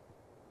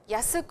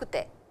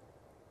 yasukute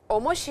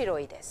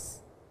omoshiroi desu.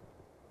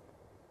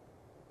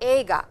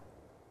 Eiga,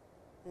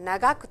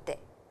 nagakute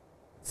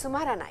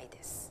tsumaranai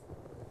desu.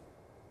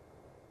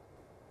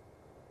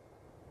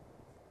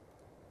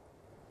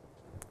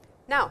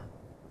 Now,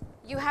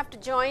 you have to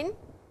join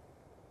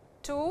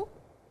two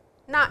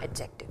na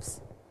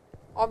adjectives.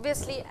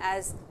 Obviously,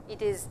 as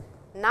it is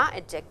na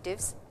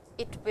adjectives,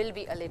 it will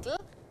be a little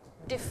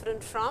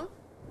different from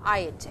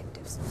I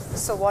adjectives.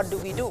 So, what do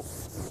we do?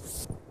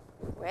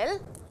 Well,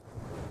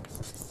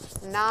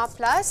 na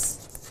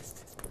plus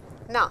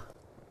na.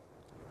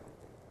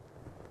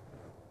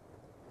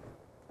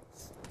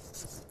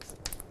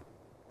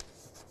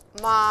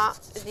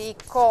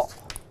 Mariko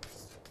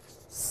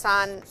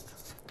san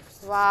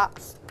wa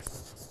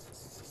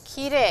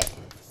kirei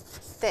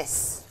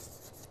desu.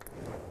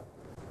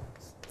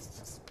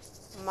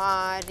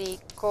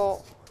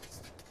 Mariko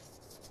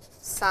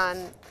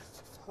san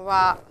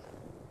wa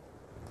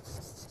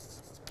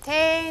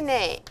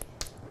teinei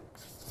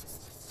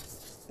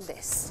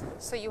desu.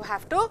 So, you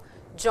have to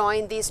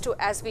join these two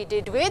as we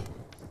did with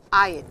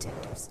I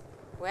adjectives.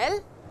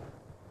 Well,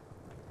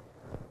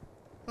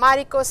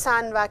 Mariko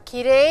san wa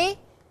kirei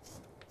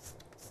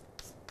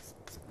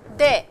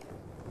de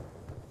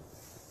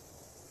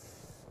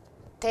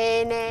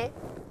teinei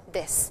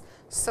desu.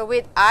 So,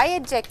 with I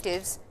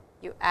adjectives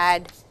you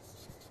add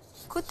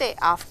kute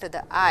after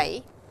the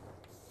I,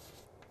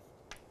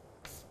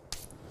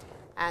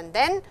 and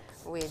then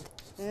with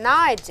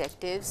na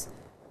adjectives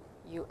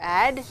you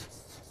add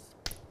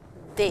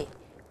de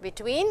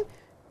between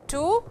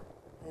two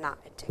na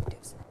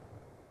adjectives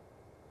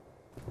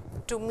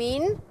to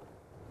mean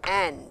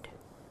and.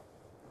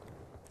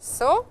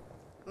 So,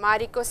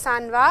 Mariko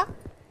san wa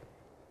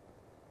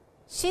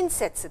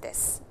shinsetsu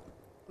desu.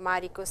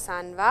 Mariko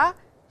san wa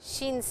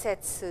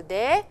shinsetsu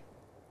de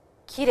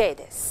kirei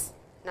desu.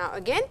 Now,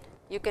 again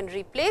you can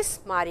replace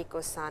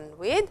Mariko san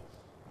with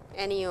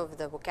any of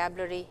the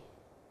vocabulary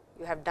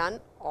you have done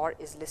or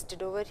is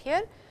listed over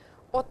here.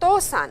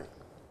 Otou-san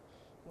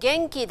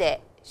genki de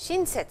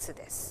shinsetsu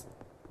desu.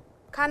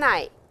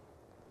 Kanai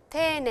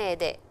teinei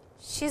de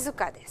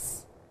shizuka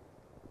desu.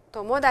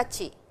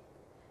 Tomodachi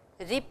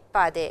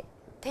rippa de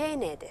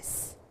teinei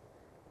desu.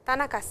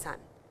 Tanaka-san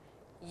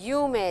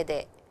yumei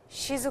de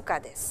shizuka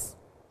desu.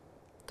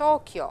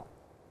 Tokyo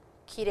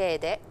kirei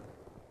de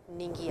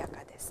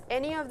nigiyaka desu.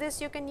 Any of this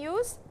you can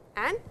use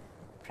and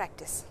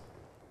practice.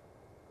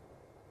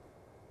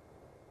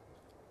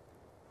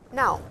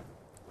 Now,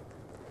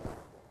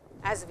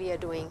 as we are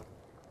doing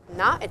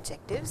na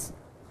adjectives,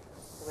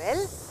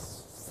 well,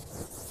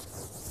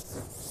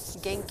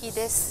 genki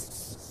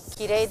desu,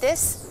 kirei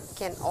desu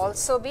can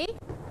also be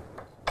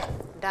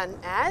done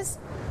as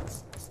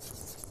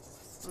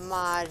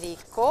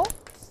Mariko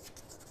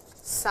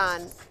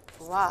san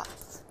wa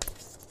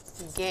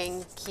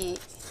genki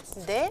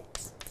de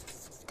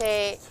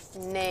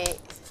teinei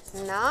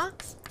na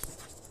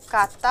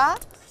kata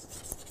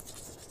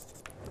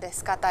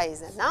desu. Kata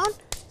is a noun.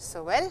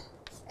 So, well,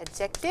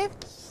 adjective,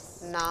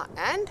 na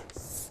and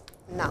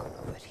noun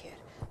over here.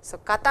 So,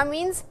 kata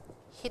means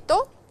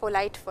hito,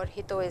 polite for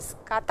hito is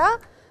kata.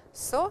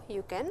 So,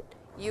 you can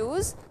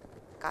use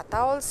kata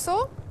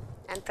also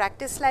and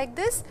practice like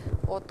this.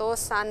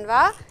 Otou-san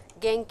wa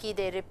genki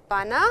de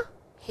rippa na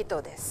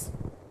hito desu.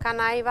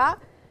 Kanai wa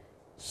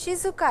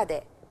shizuka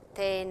de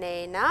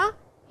teinei na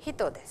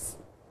hito desu.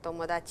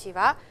 Tomodachi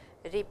wa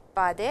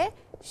rippa de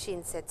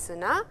shinsetsu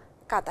na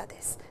kata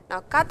desu. Now,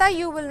 kata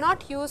you will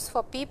not use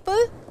for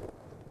people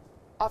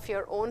of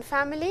your own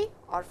family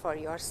or for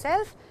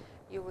yourself,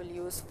 you will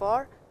use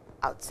for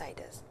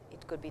outsiders.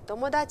 It could be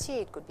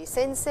tomodachi, it could be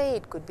sensei,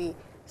 it could be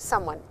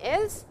someone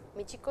else,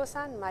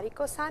 Michiko-san,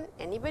 Mariko-san,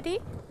 anybody,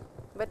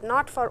 but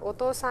not for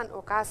Otou-san,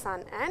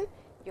 Oka-san and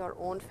your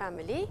own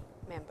family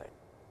member.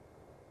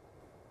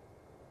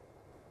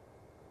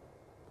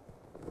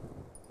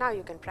 Now,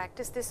 you can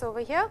practice this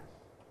over here.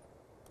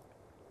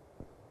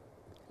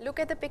 Look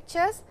at the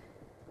pictures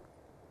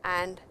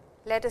and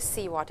let us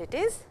see what it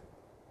is.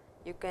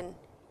 You can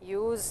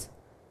use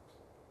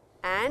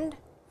and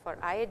for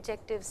I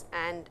adjectives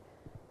and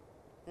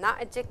na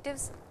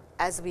adjectives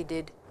as we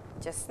did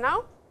just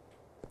now.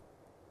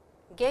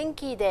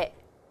 Genki de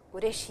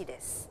ureshii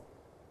desu.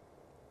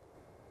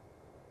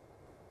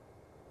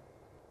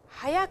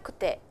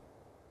 Hayakute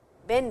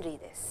benri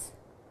desu.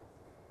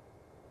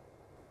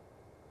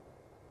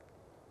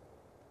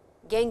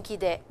 Genki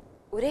de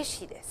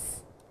ureshii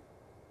desu.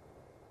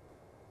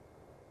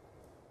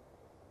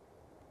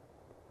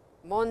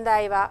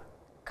 Mondai wa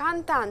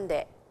kantan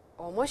de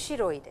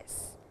omoshiroi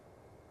desu.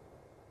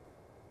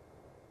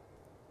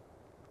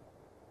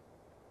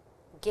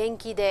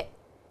 Genki de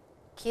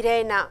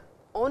kirei na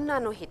onna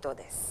no hito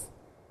desu.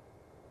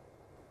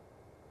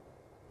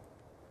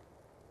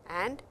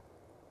 And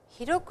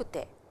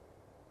hirokute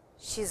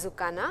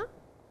shizuka na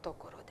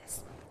tokoro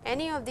desu.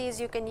 Any of these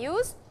you can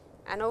use,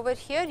 and over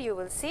here you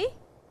will see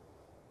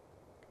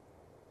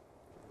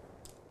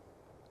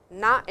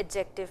na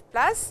adjective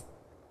plus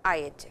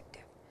I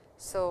adjective.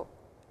 So,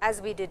 as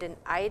we did in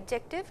I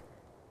adjective,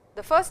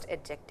 the first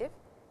adjective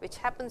which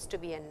happens to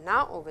be a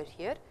na over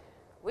here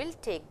will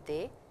take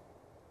de,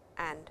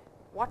 and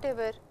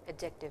whatever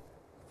adjective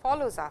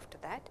follows after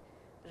that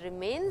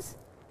remains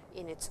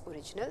in its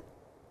original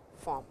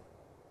form.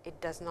 It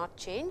does not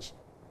change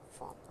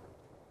form.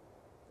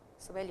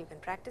 So, well, you can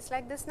practice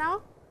like this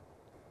now.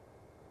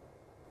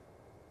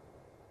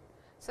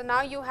 So,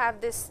 now you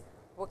have this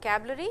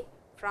vocabulary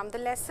from the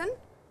lesson.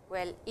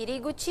 Well,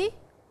 iriguchi,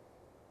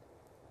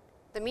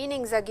 the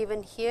meanings are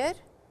given here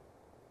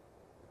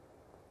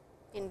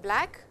in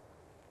black.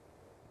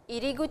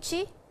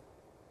 Iriguchi,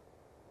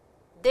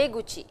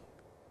 deguchi,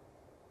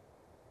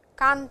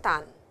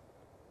 kantan,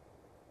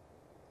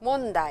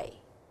 mondai,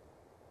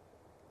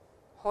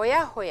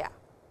 hoya hoya,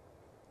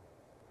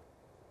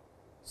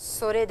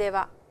 sore de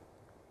wa,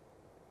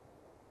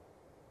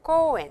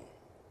 kouen,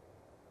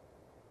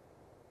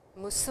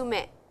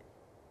 musume,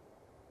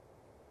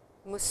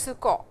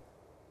 musuko,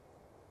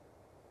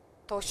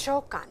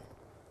 toshokan.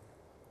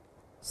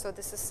 So,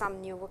 this is some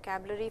new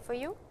vocabulary for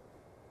you.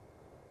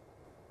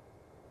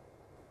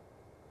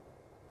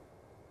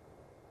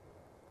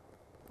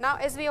 Now,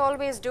 as we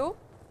always do,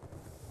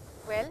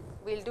 well,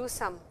 we will do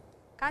some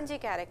kanji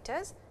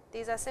characters.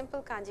 These are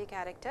simple kanji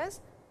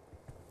characters.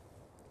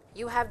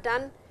 You have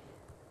done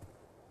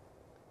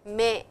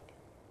me,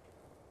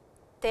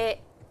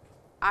 te,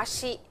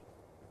 ashi,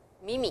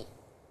 mimi,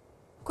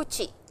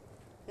 kuchi.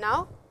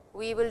 Now,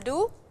 we will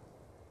do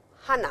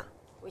hana,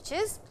 which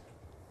is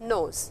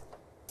nose.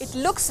 It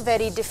looks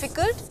very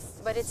difficult,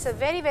 but it is a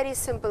very, very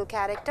simple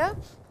character.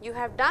 You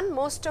have done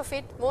most of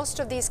it, most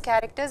of these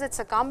characters, it is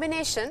a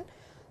combination.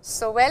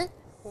 So, well,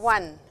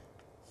 1,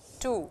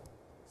 2,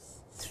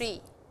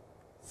 3,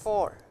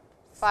 4,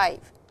 5,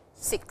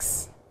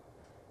 6,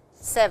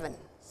 7,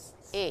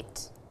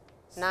 8,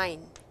 9,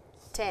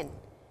 10,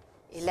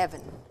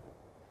 11,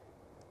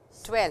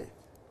 12,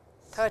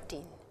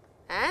 13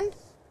 and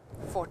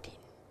 14.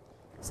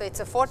 So, it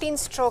is a 14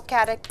 stroke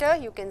character.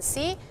 You can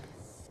see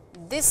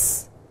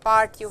this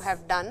part you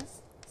have done,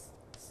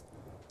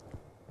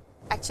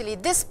 actually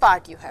this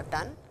part you have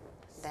done,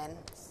 then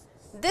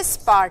this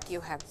part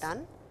you have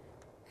done,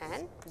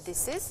 and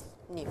this is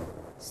new.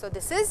 So,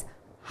 this is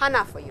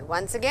hana for you.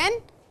 Once again,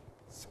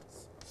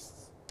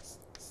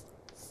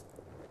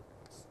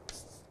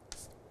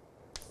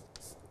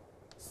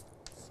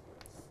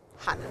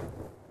 hana.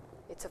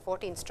 It is a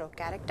 14 stroke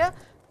character.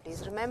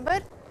 Please remember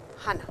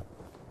hana.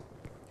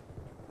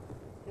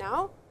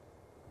 Now,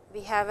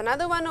 we have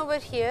another one over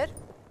here,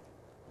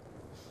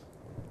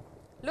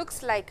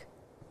 looks like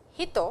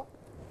hito,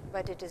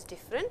 but it is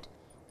different.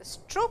 The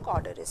stroke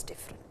order is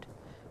different.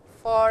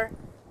 For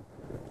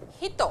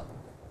hito,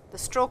 the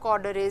stroke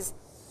order is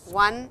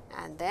 1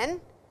 and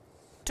then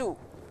 2,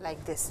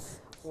 like this,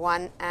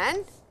 1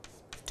 and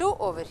 2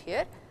 over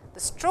here. The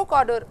stroke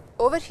order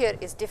over here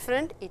is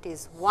different. It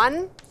is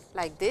 1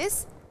 like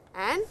this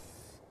and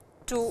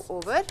 2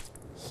 over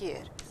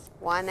here,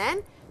 1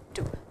 and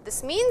 2.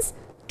 This means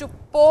to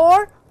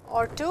pour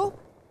or to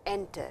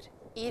enter,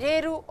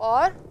 ireru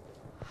or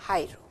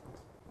hairu.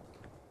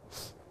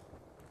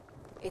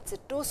 It is a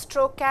 2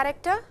 stroke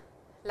character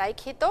like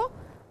hito,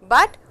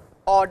 but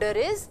order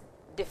is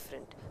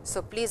different.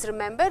 So, please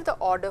remember the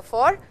order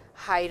for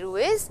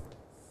hairu is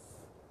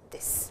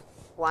this,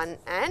 1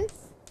 and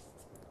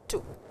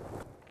 2.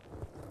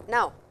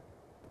 Now,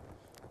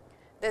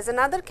 there is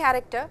another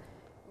character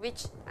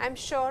which I am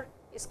sure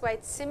is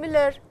quite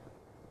similar,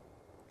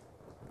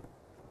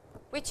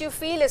 which you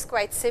feel is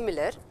quite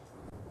similar.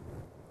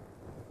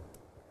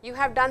 You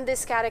have done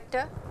this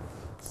character.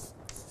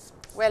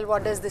 Well,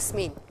 what does this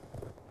mean?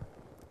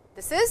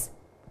 This is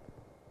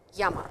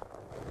yama,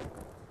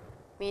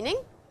 meaning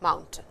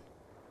mountain.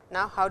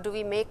 Now, how do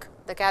we make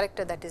the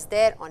character that is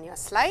there on your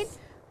slide?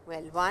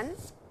 Well, 1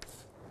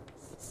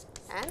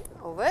 and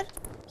over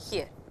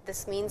here.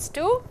 This means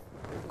to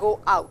go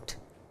out.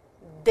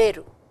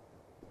 Deru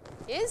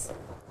is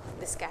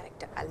this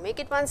character. I will make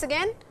it once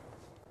again.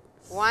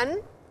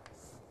 1,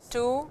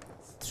 2,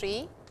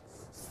 3,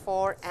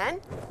 4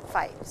 and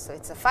 5. So,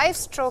 it is a 5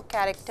 stroke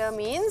character,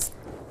 means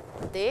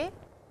de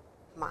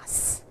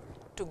mas,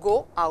 to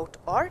go out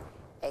or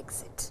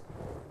exit,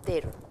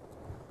 deru.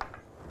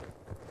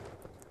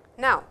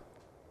 Now,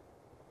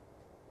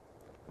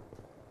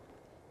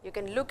 you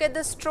can look at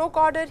the stroke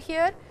order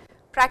here,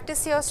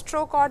 practice your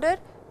stroke order.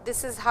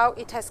 This is how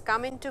it has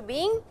come into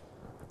being.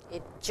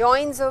 It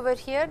joins over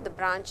here, the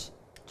branch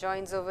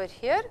joins over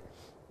here,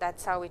 that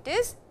is how it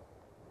is,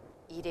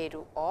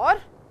 ireru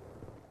or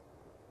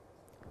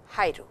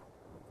hairu.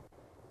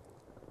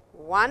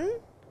 1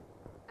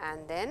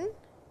 and then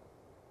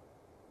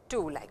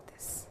 2 like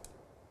this.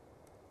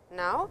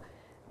 Now,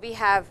 we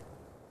have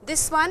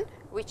this one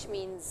which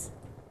means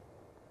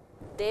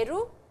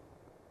deru,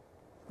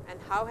 and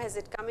how has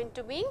it come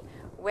into being?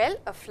 Well,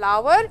 a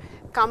flower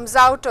comes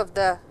out of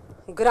the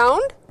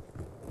ground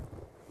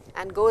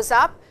and goes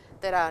up.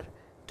 There are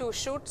 2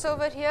 shoots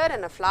over here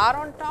and a flower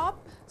on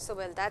top. So,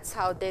 well, that is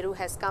how deru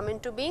has come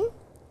into being,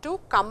 to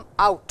come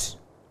out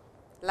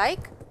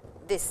like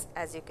this,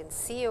 as you can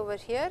see over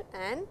here,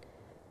 and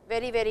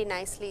very, very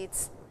nicely it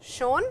is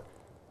shown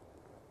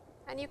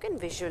and you can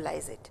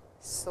visualize it.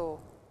 So,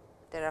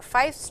 there are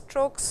 5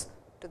 strokes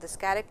to this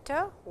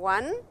character,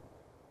 1,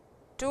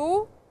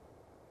 2,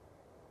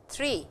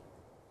 3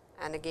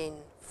 and again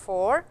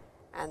 4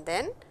 and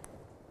then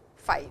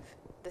 5.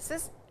 This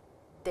is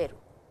deru.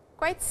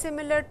 Quite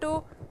similar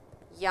to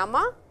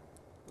yama,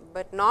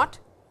 but not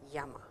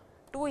yama.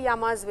 2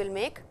 yamas will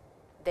make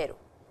deru.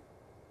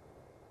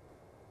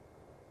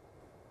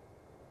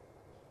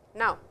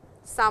 Now,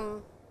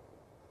 some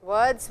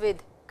words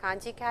with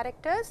kanji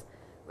characters,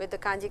 with the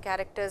kanji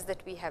characters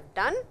that we have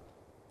done.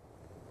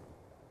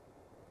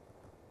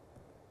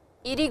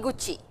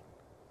 Iriguchi,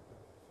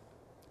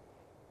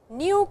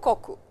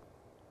 Nyukoku,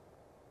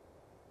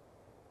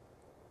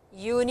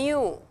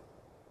 Yunyu,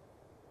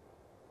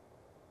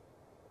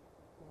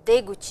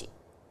 Deguchi,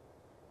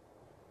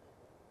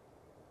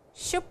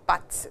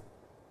 Shuppatsu,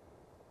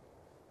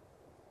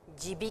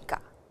 Jibika.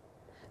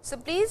 So,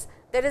 please,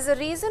 there is a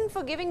reason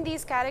for giving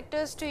these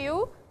characters to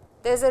you.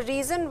 There is a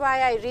reason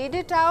why I read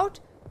it out,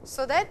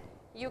 so that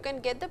you can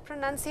get the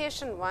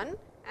pronunciation one,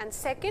 and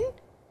second,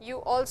 you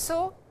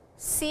also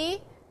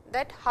see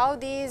that how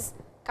these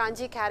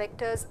kanji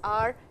characters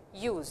are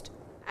used,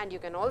 and you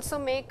can also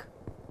make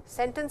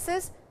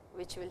sentences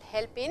which will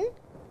help in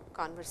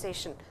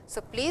conversation.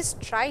 So, please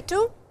try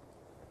to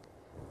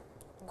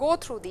go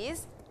through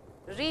these,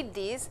 read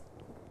these,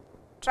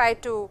 try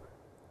to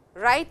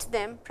write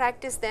them,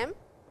 practice them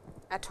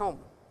at home.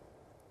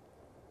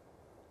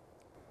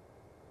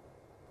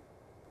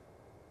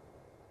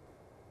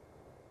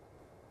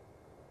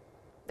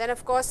 Then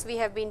of course, we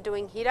have been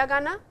doing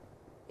hiragana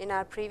in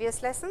our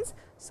previous lessons.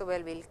 So,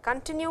 well, we will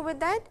continue with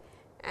that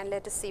and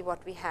let us see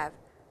what we have.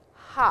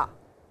 Ha.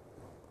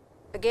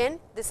 Again,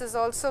 this is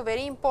also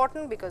very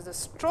important because the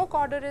stroke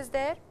order is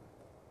there,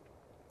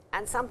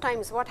 and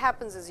sometimes what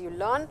happens is you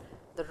learn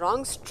the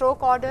wrong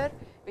stroke order,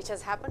 which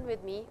has happened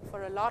with me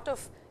for a lot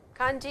of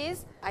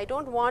kanjis. I do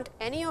not want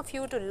any of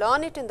you to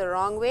learn it in the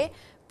wrong way.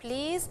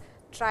 Please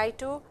try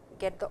to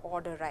get the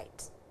order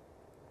right.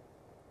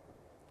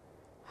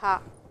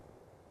 Ha.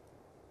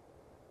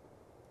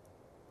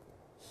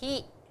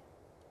 He.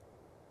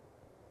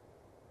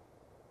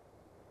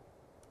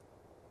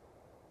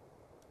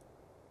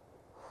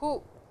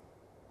 Who.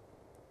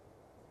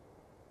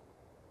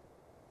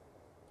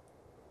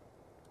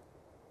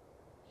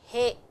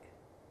 He.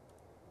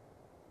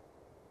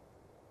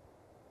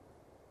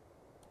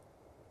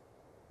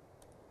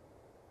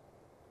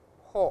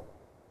 Ho.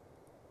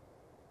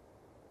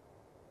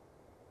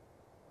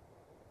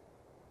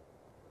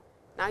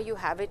 Now, you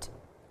have it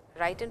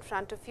right in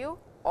front of you.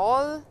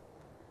 All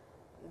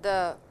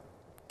the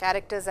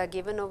characters are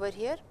given over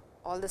here,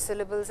 all the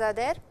syllables are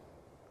there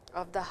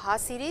of the ha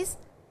series,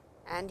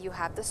 and you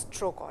have the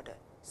stroke order.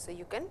 So,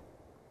 you can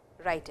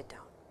write it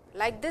down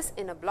like this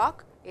in a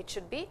block. It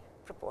should be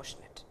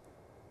proportionate.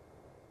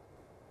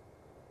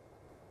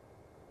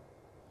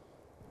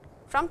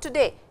 From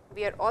today,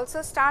 we are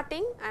also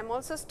starting, I am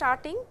also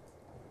starting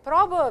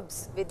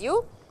proverbs with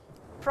you.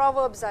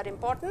 Proverbs are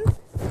important.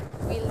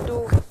 We will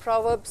do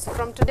proverbs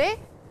from today.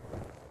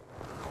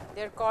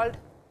 They are called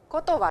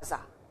kotowaza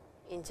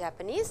in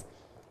Japanese,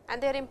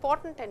 and they are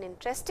important and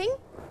interesting.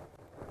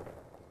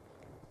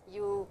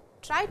 You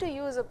try to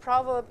use a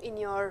proverb in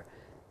your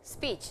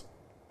speech,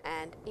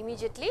 and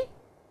immediately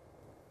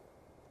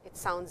it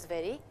sounds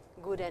very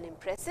good and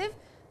impressive.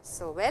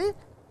 So, well,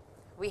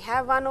 we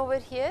have one over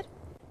here.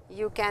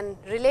 You can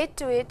relate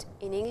to it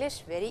in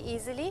English very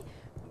easily,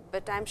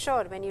 but I am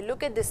sure when you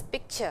look at this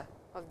picture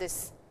of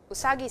this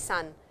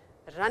Usagi-san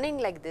running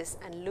like this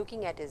and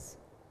looking at his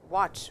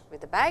watch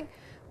with a bag,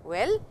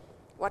 well,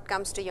 what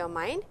comes to your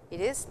mind? It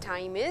is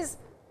time is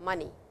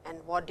money. And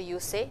what do you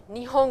say?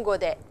 Nihongo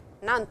de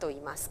nan to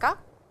imasu ka?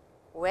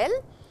 Well,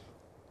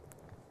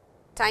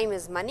 time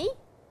is money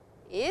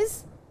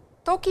is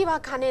toki wa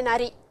kane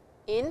nari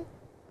in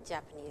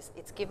Japanese.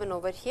 It is given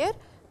over here.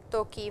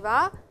 Toki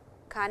wa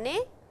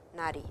kane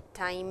nari.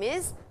 Time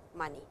is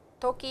money.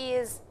 Toki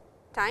is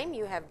time,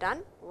 you have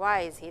done. Wa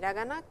is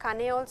hiragana.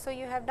 Kane also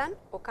you have done.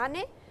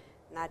 Okane.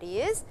 Nari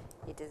is,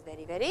 it is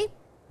very, very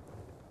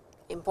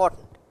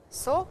important.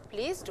 So,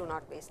 please do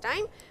not waste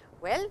time.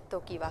 Well,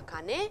 toki wa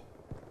kane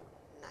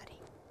nari.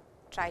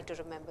 Try to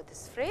remember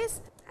this phrase,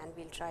 and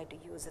we will try to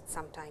use it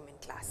sometime in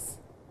class.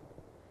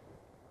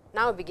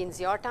 Now begins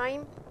your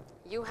time.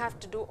 You have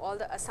to do all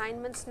the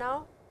assignments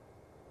now.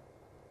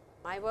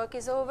 My work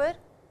is over.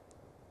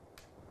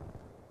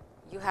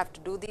 You have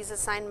to do these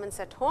assignments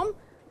at home.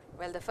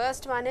 Well, the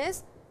first one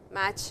is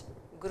match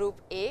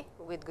group A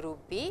with group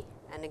B,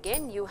 and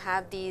again you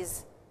have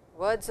these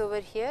words over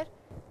here,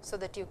 so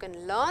that you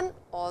can learn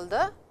all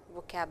the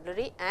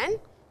vocabulary and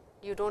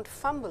you do not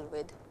fumble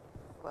with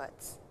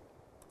words.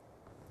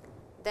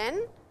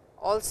 Then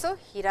also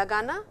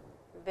hiragana,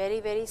 very,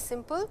 very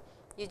simple.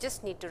 You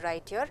just need to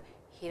write your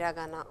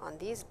hiragana on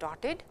these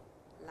dotted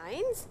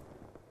lines.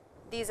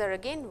 These are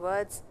again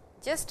words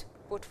just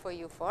put for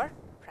you for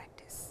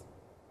practice.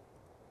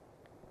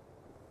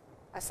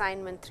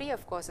 Assignment 3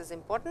 of course is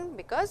important,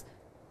 because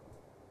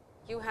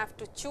you have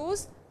to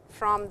choose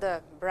from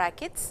the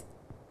brackets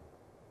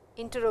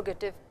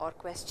interrogative or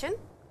question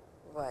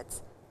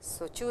words.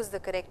 So, choose the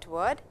correct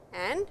word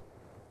and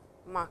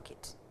mark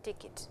it,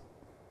 tick it.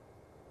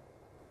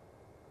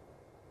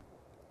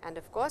 And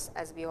of course,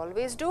 as we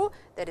always do,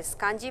 there is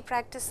kanji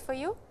practice for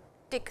you.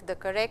 Tick the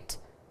correct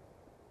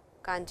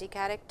kanji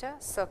character,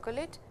 circle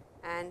it,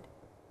 and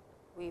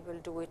we will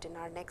do it in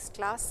our next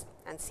class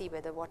and see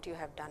whether what you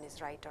have done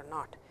is right or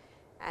not.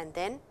 And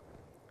then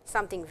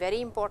something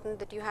very important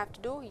that you have to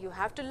do, you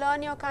have to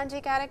learn your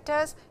kanji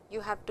characters,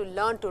 you have to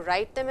learn to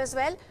write them as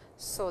well.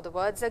 So, the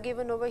words are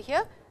given over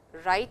here,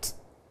 write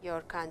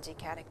your kanji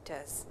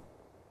characters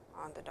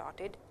on the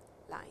dotted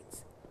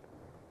lines.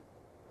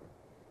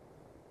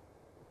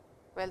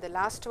 Well, the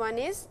last one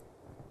is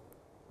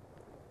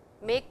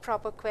make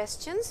proper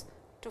questions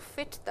to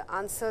fit the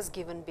answers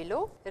given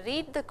below.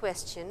 Read the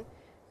question,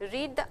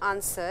 read the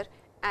answer,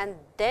 and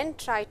then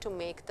try to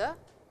make the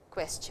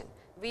question.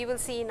 We will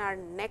see in our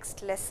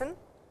next lesson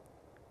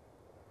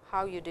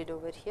how you did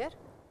over here.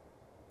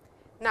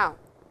 Now,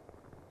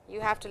 you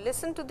have to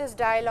listen to this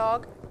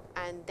dialogue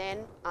and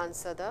then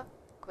answer the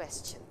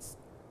questions.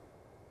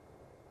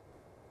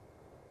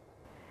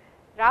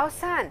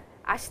 Rao-san,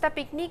 明日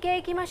ピクニックへ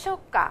行きましょう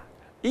か。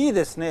いい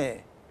です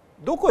ね。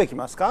どこへ行き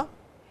ますか？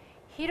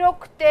広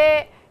く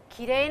て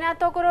きれいな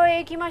ところへ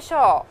行きまし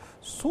ょ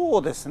う。そ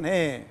うです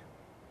ね。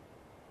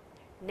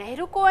ネイ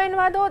ル公園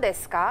はどうで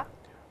すか？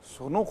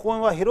その公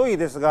園は広い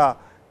ですが、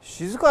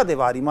静かで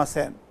はありま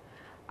せん。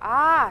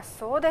ああ、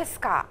そうです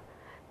か。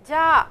じ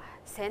ゃあ、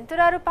セント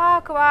ラルパ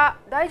ークは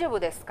大丈夫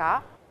です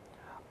か？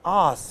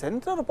ああ、セン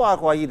トラルパー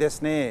クはいいで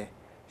すね。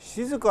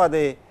静か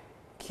で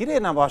きれい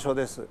な場所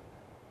です。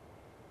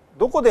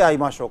どこで会い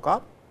ましょう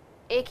か？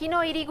駅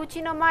の入り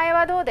口の前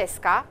はどうです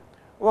か？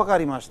わか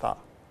りました。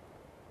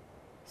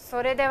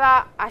それで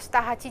は明日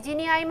8時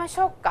に会いまし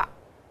ょうか。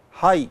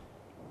はい。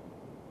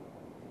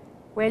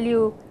Well,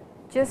 you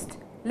just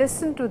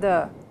listen to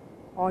the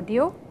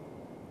audio.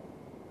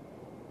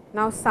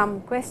 Now,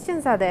 some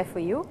questions are there for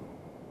you.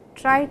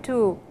 Try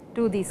to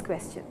do these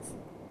questions.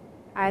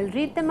 I will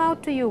read them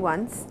out to you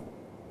once.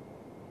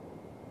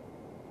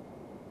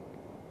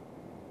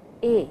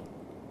 A.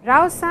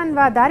 ラオさん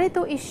は誰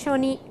と一緒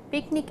に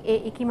ピクニックへ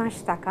行きま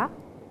したか？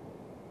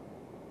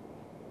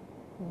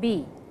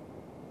 B.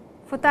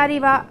 2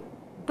人は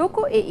ど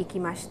こへ行き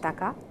ました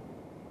か？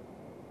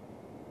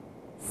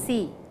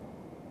 C.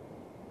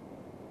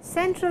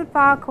 セントラルパ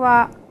ーク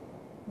は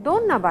ど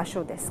んな場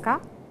所です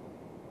か？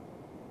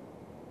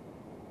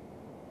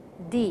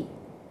 D.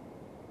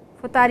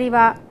 2人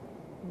は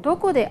ど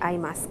こで会い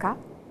ますか？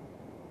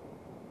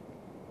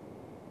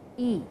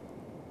 E.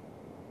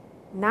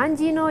 何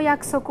時の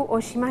約束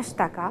をしまし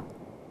たか？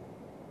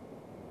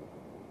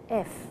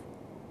 F.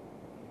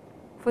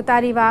 2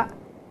人は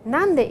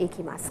何で行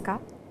きますか？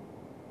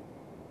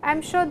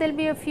 I'm sure there will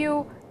be a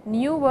few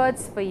new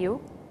words for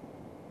you.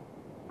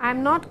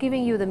 I'm not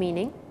giving you the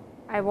meaning.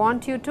 I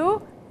want you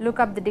to look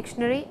up the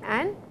dictionary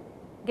and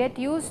get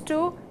used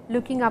to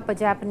looking up a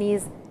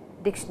Japanese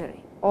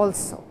dictionary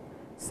also.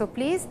 So,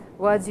 please,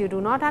 words you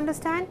do not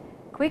understand,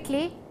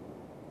 quickly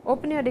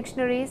open your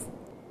dictionaries,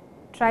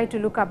 try to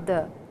look up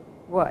the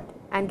word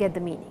and get the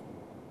meaning.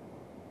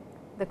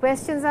 The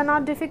questions are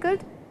not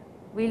difficult.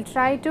 We will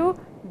try to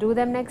do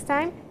them next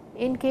time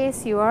in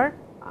case you are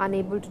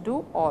unable to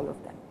do all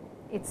of them.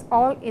 It is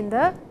all in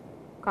the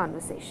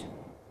conversation.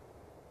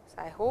 So,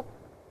 I hope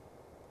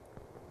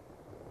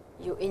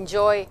you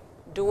enjoy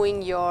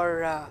doing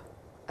your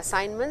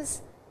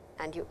assignments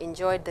and you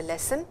enjoyed the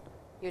lesson.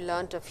 You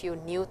learnt a few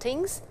new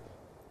things.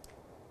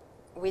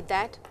 With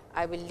that,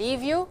 I will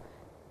leave you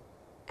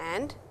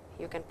and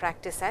you can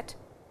practice at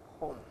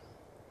home.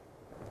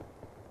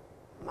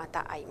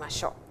 Mata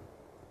aimashou.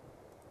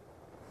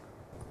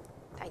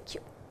 Thank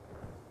you.